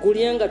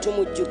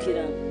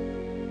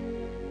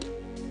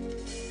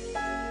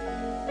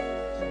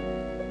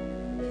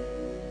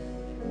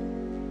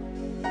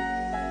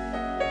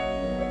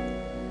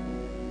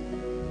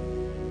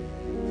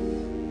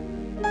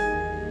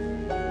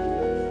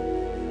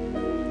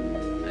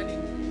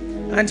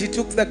 And he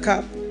took the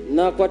cup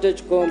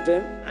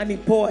and he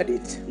poured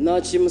it.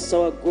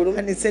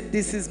 And he said,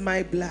 this is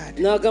my blood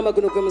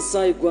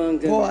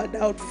poured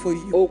out for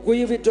you.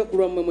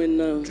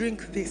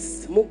 Drink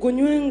this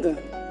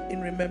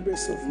in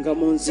remembrance of me.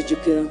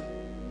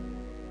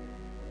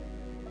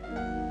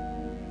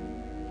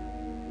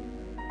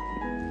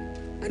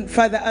 And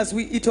Father, as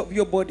we eat of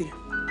your body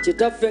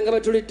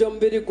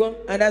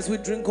and as we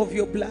drink of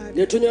your blood,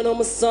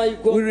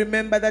 we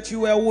remember that you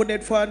were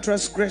wounded for our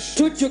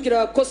transgression,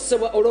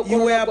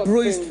 you were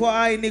bruised for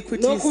our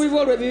iniquities,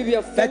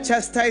 the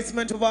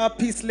chastisement of our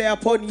peace lay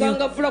upon you, and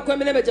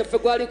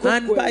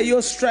by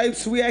your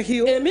stripes we are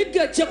healed.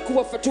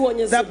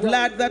 The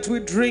blood that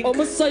we drink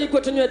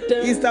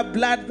is the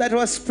blood that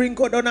was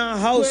sprinkled on our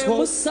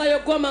household,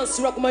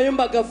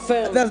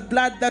 the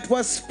blood that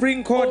was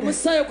sprinkled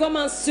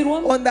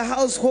on the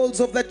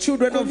households of the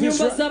children of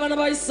Israel,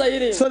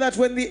 so that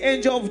when the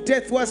angel of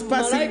death was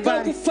passing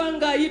by,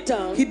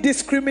 he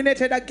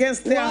discriminated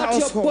against their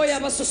households.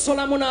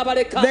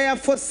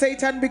 Therefore,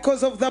 Satan,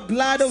 because of the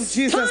blood of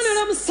Jesus,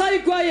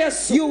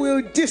 you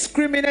will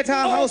discriminate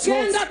our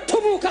households.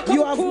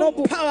 You have no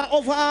power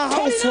over our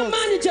households.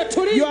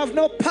 You have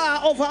no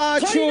power over our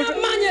children.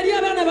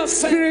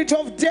 Spirit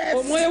of death,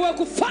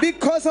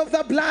 because of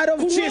the blood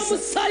of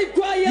Jesus,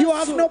 you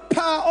have no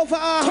power over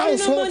our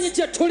households.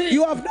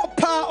 You have no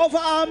power over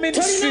our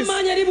ministries. You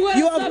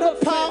have no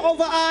power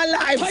over our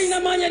lives.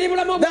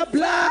 The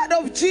blood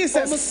of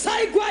Jesus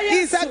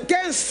is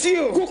against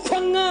you.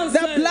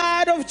 The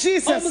blood of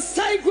Jesus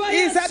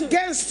is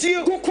against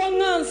you.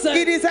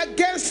 It is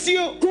against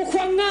you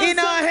in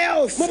our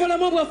health.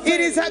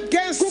 It is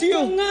against you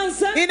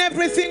in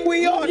everything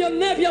we own.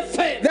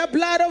 The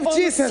blood of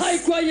Jesus.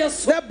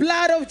 The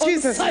blood of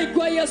Jesus.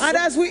 And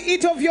as we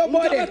eat of your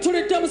body,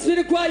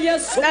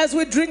 as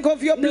we drink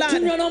of your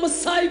blood,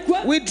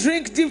 we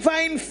drink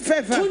divine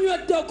favor,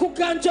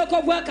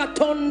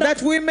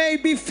 that we may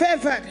be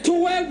favored.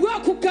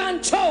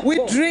 We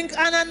drink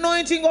an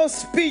anointing of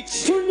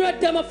speech,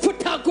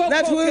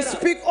 that will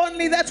speak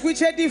only that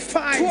which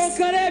edifies.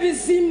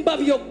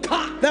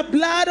 The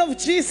blood of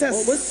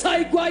Jesus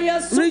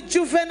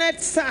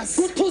rejuvenates us.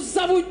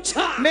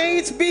 May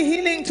it be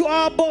healing to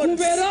our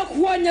bones and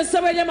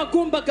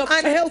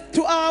health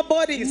to our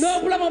bodies,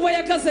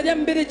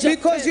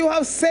 because you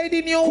have said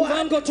in your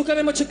word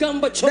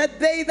that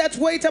they that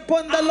wait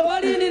upon the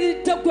Lord,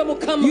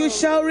 you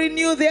shall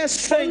renew their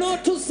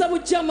strength.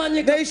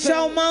 They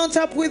shall mount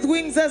up with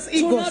wings as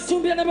eagles.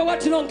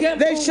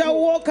 They shall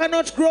walk and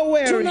not grow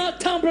weary.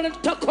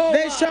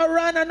 They shall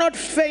run and not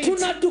faint.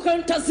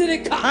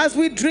 As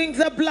we drink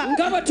the blood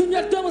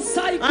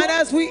and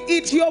as we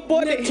eat your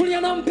body,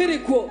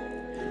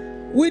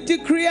 we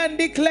decree and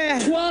declare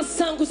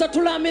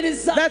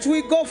that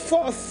we go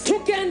forth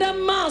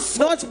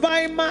not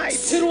by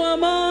might,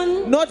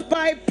 not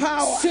by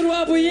power,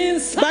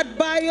 but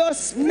by your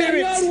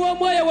Spirit,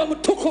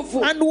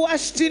 and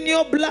washed in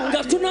your blood.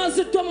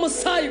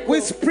 We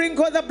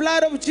sprinkle the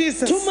blood of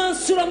Jesus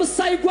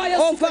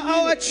over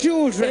our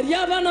children.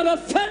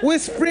 We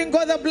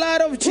sprinkle the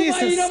blood of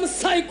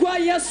Jesus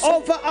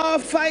over our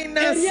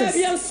finances.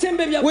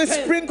 We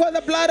sprinkle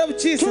the blood of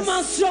Jesus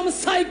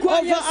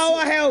over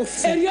our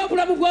health,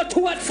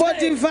 for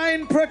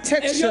divine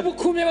protection,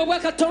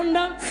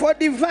 for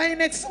divine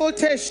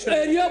exaltation,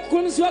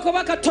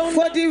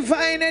 for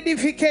divine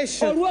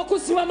edification.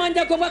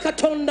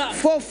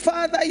 For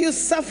Father, you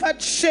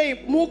suffered shame,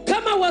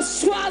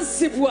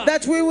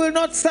 that we will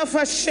not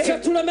suffer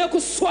shame.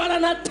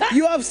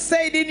 You have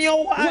said in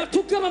your word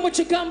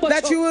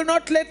that you will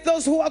not let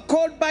those who are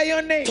called by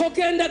your name be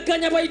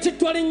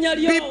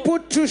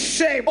put to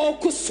shame.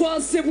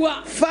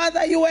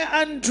 Father, you were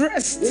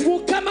undressed so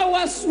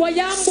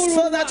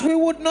that we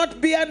would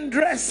not be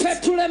undressed.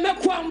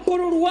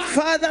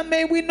 Father,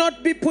 may we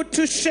not be put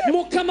to shame.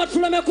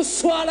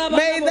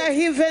 May the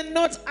heathen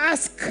not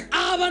ask,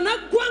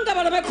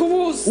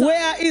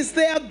 where is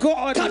their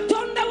God?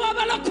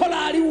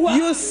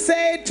 You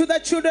said to the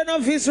children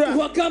of Israel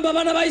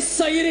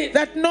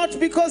that not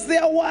because they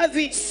are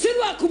worthy,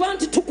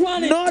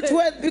 not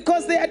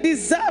because they are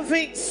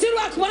deserving,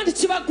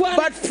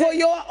 but for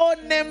your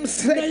own name's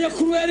sake,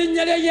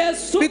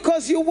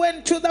 because you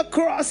went to the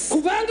cross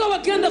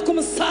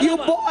You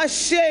bore a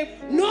shame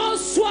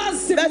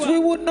that we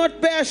would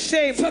not bear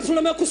shame.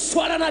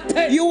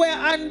 You were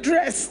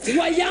undressed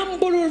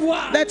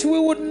that we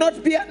would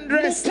not be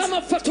undressed.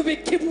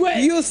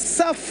 You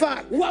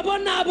suffered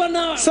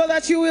so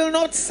that you will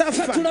not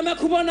suffer.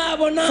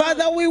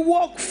 Father, we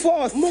walk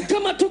forth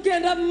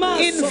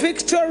in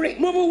victory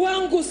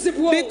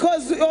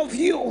because of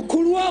you.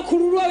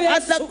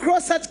 At the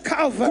cross at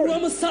Calvary,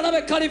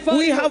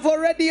 we have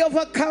already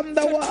overcome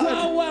the world.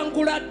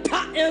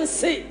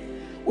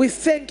 We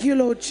thank you,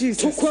 Lord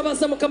Jesus.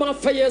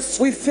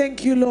 We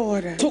thank you,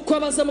 Lord.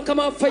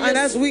 And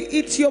as we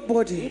eat your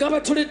body,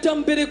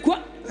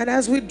 and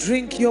as we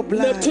drink your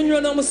blood,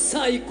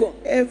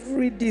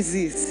 every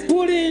disease,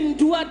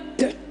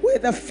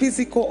 whether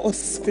physical or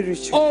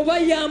spiritual,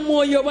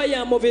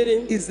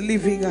 is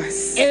leaving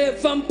us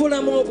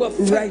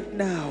right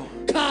now.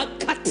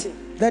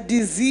 The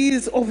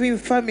disease of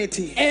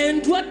infirmity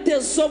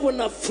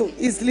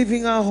is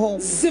leaving our home.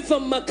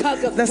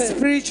 The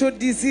spiritual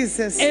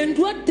diseases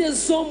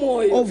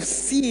of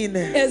sin,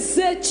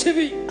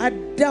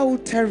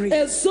 adultery,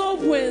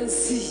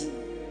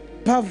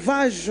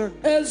 perversion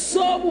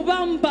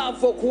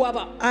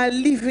are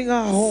leaving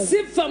our home.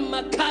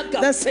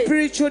 The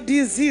spiritual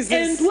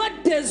diseases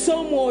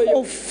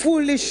of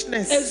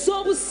foolishness,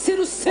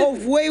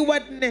 of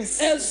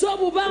waywardness,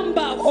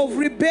 of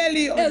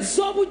rebellion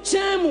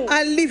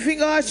are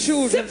leaving our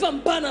children,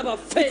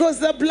 because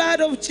the blood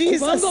of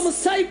Jesus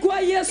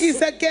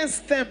is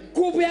against them.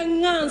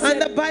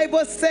 And the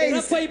Bible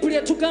says,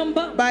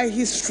 by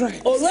his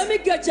stripes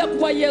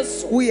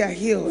we are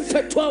healed.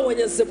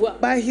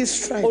 By his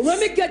stripes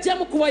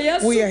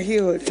we are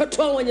healed.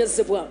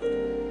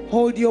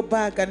 Hold your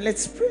bag and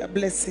let's pray a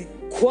blessing.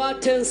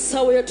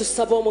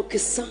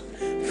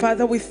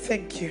 Father, we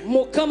thank you.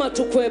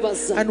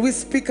 And we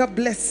speak a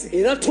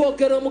blessing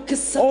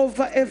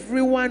over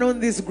everyone on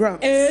this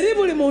ground,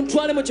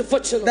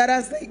 that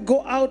as they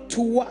go out to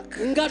work,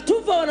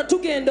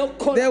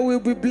 they will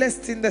be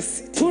blessed in the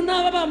city and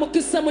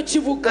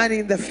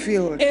in the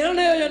field.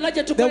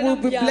 They will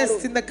be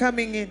blessed in the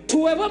coming in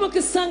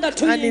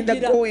and in the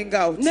going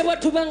out.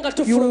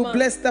 You will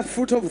bless the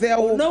fruit of their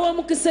womb,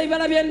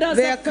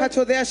 their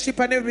cattle, their sheep,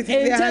 and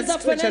everything their hands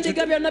stretch to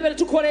do.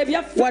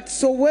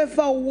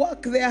 Whatsoever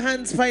work their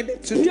hands find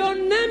it to do,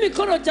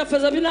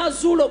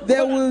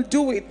 they will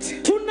do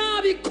it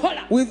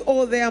with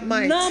all their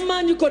might.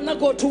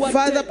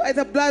 Father, by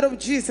the blood of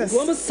Jesus,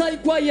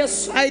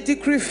 I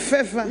decree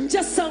favor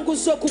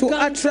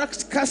to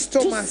attract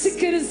customers,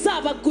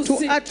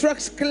 to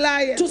attract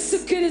clients.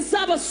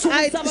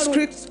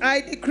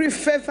 I decree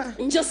favor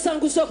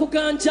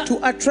to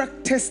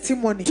attract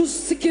testimony in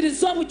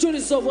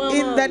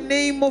the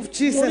name of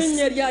Jesus.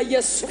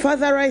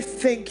 Father, I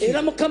thank you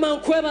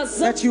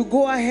that you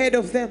go ahead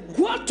of them.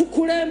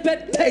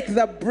 Take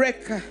the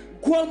breaker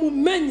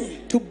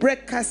to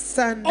break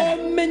asunder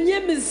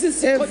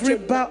every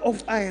bar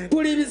of iron,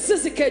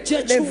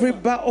 every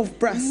bar of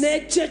brass,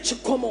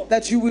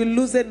 that you will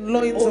loosen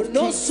loins of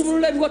kings,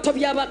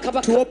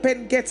 to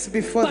open gates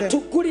before them,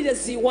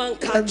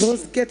 and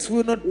those gates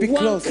will not be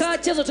closed.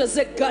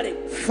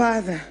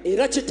 Father,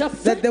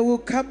 that they will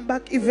come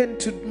back even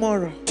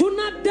tomorrow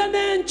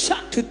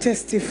to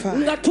testify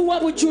in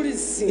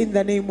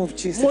the name of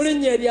Jesus.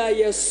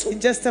 In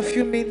just a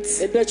few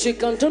minutes,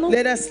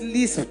 let us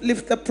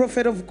lift the prophet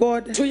of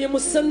God.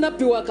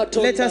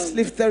 Let us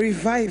lift the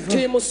revival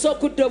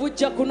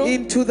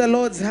into the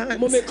Lord's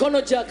hands.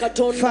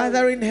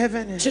 Father in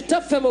heaven,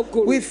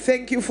 we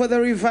thank you for the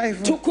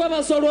revival.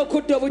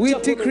 We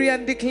decree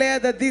and declare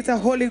that these are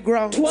holy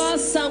grounds.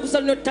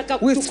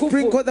 We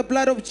sprinkle the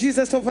blood of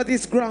Jesus over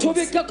these grounds. We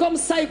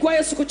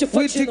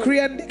decree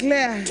and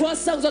declare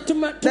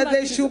that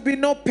there should be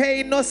no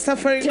pain, no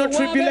suffering, no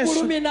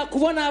tribulation,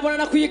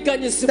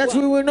 that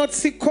we will not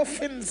see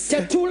coffins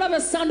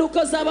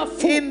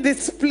in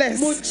this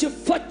place,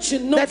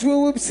 that we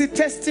will see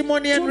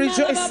testimony and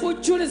rejoicing,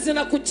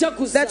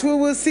 that we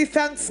will see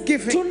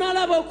thanksgiving.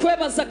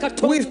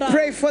 We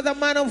pray for the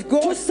man of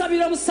God.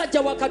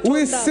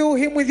 We seal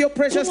him with your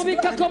precious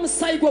blood.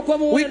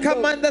 We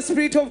command the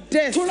spirit of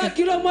death,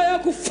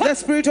 the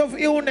spirit of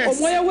illness,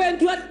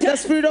 the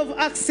spirit of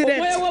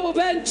accident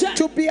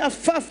to be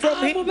afar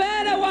from him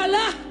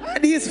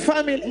and his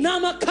family,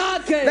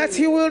 that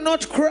he will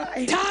not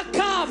cry,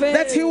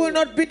 that he will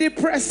not be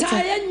depressed,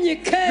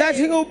 that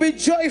he will be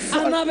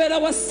joyful.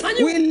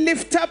 We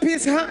lift up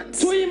his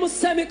hands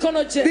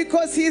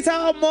because he's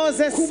our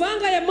Moses.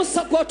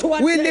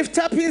 We lift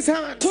up his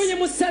hands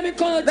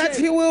that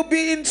he will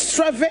be in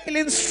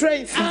travailing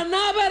strength.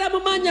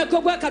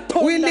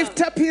 We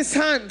lift up his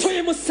hands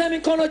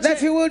that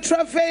he will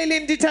travail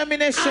in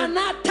determination.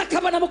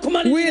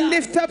 We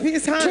lift up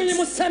his hands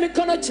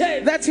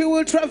that he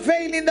will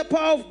travail in the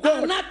power of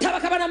God.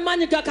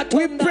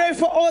 We pray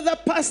for all the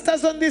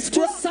pastors on this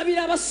group.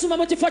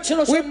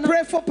 We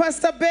pray for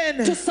Pastor Ben.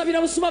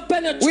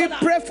 We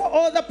pray for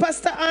all the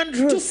Pastor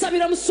Andrews.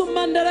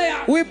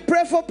 We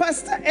pray for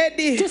Pastor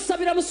Eddie.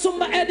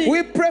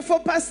 We pray for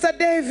Pastor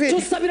David.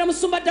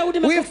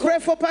 We pray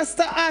for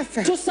Pastor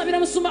Arthur.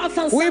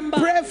 We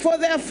pray for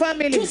their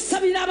families.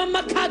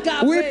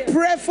 We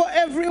pray for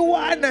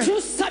everyone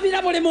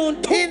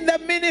in the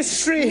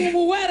ministry,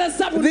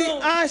 the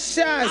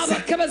ushers,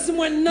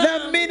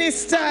 the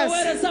ministers,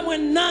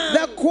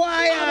 the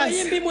choirs.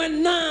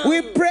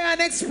 We pray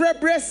an extra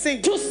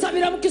blessing for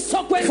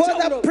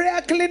the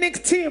prayer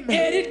clinic team.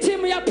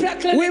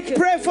 We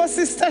pray for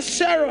Sister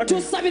Sharon.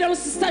 We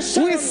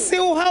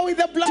seal her with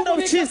the blood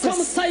of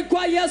Jesus.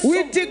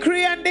 We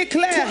decree and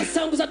declare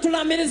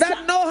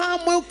that no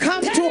harm will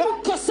come to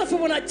her.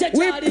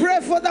 We pray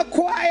for the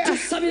choir.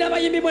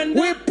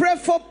 We pray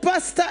for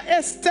Pastor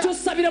Esther,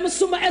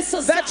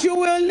 that you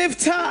will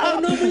lift her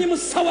up,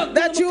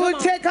 that you will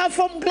take her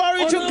from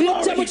glory to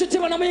glory.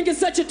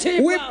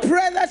 We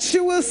pray that she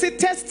will see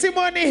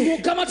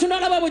testimony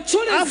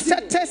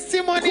after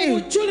testimony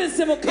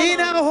in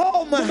our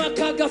home.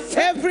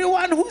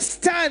 Everyone who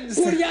stands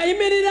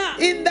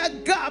in the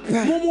gap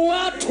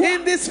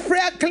in this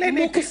prayer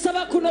clinic,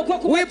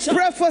 we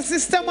pray for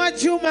Sister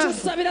Majuma.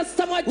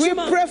 We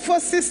pray for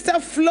Sister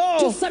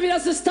Flo.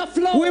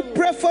 We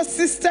pray for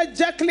Sister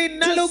Jacqueline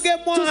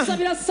Nalugemwa.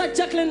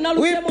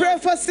 We pray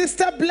for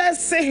Sister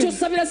Blessing.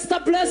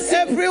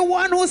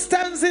 Everyone who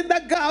stands in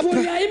the gap.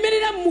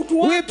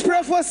 We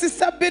pray for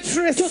Sister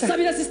Beatrice.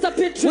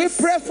 We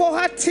pray for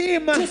her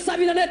team.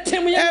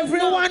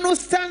 Everyone who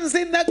stands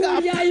in the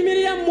gap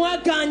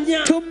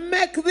to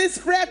make this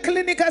prayer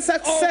clinic a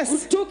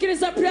success.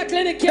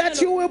 That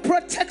you will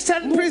protect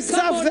and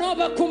preserve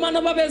them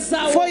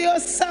for your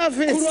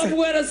service.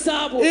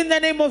 In the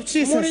name of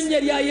Jesus.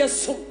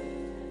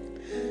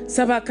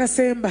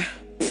 Sabakasemba.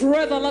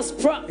 Pray the last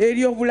prayer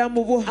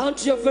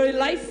unto your very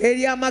life,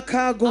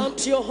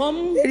 unto your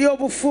home,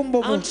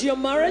 unto your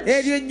marriage,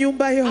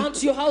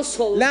 unto your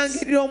household.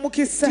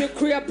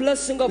 Decree a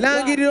blessing of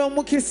God.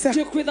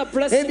 Decree the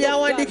blessing of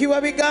God.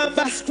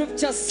 The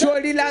scripture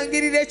said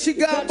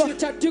that you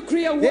shall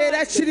decree a word and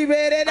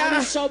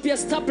it shall be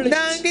established.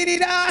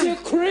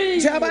 Decree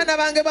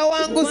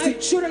my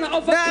children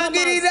are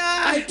overcomers.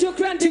 I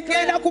decree and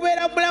declare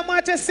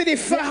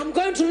I'm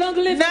going to long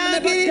live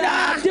and never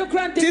die. I decree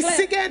and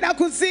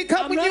declare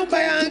kuzika mu nyumba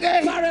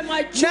yange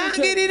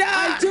nangirira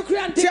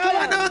nti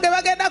abaana bange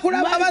bagenda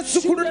kulaba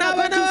abazzukulu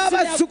n'abaana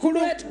b'abazzukulu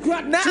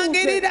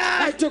nangirira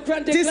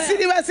nti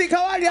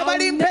siribasika wali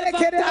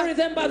abalimperekerera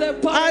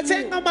ate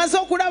nga maze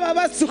okulaba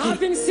abazzukulu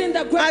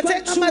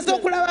ate nga maze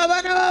okulaba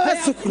abaana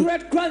b'abazzukulu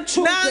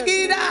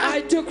nangirira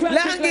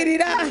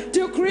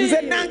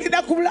nze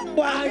nangirira ku bulamu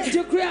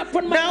bwange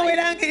naawe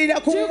nangirira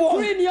ku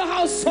bubwo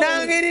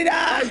nangirira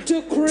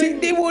nti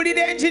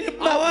ndibuulira enjiri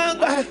mu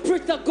mawanga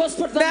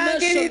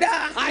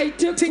nangirira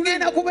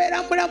tingenda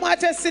kubeera mulamu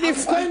ate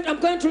sirifa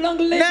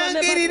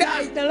nangirira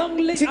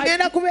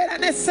tingenda kubeera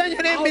n'essanyu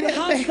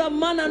n'emirembe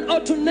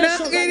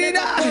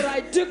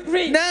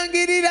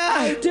nangirira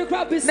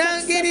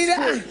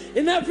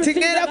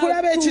tingenda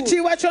kulaba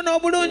ekitiibwa kyo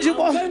n'obulungi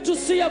bwo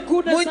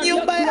mu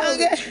nnyumba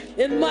yange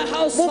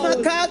mu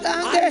maka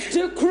gange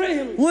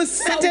mu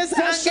ssente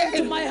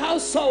zange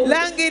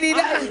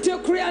langirira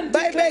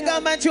bayibuli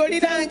egamba nti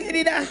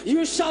olirangirira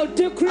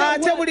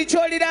ate buli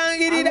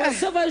kyolirangirira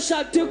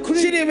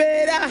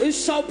kiribeera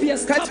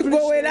kati gwe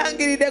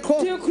weerangirireko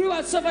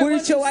buli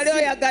kye wali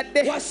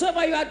oyagadde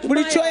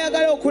buli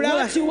kyoyagala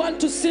okulaba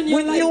mu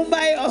nnyumba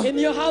yo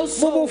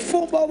mu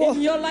bufumbo bwo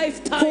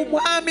ku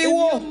mwami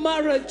wo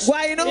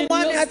bw'alina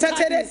omwami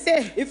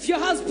atateredde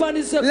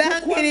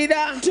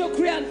langirira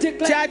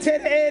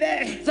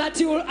kyatereere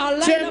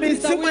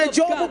kyemizimu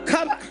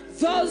egy'obukaba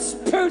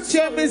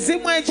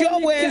kyemizimu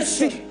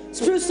egy'obwensi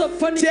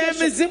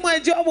kyemizimu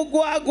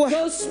egy'obugwagwa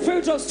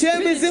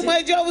kyemizimu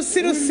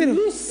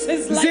egy'obusirusiru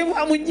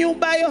ziva mu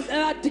nnyumba yo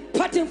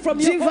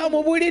giva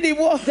mu buliri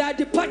bwo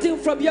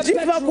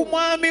giva ku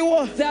mwami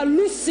wo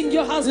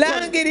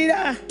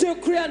langirira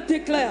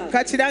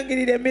kati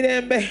langirira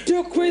emirembe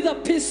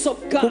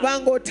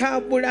kubanga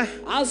otambula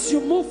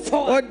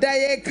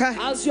oddayo eka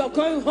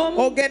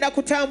ogenda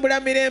kutambula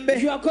mirembe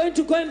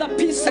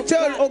ate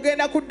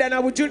ogenda kudda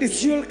na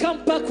bujulizi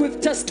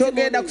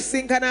togenda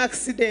kusinkana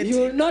accident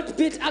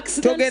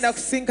togenda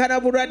kusinkana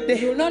bulwadde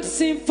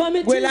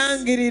gwe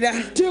langirira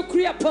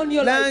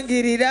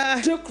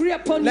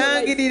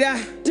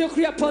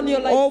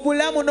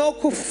obulamu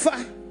n'okufa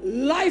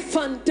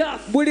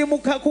buli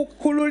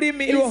ku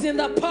lulimi lwo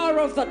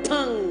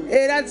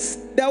era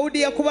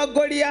Dawudi yakuba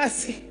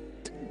Goliath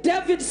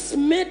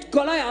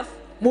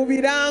mu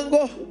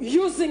birango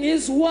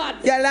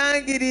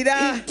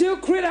yalangirira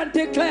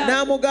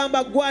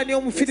n'amugamba gwani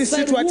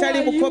omufirisitu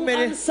atali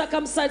mukomere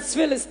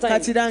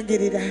kati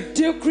langirira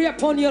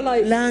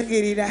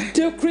langirira langirira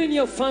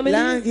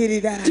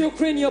langirira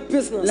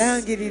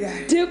langirira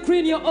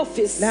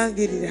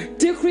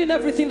decree in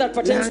everything that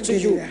pertains to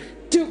you.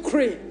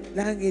 Decree.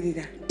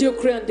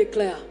 Decree and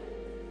declare.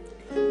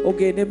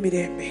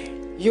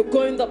 You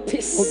go in the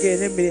peace.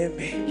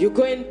 You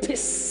go in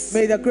peace.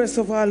 May the grace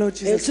of our Lord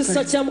Jesus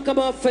Christ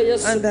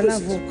and the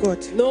love of God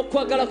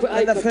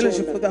and the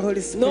fellowship of the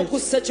Holy Spirit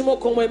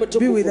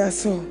be with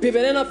us all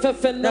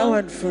now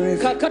and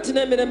forever.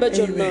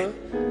 Amen.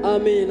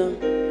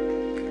 Amen.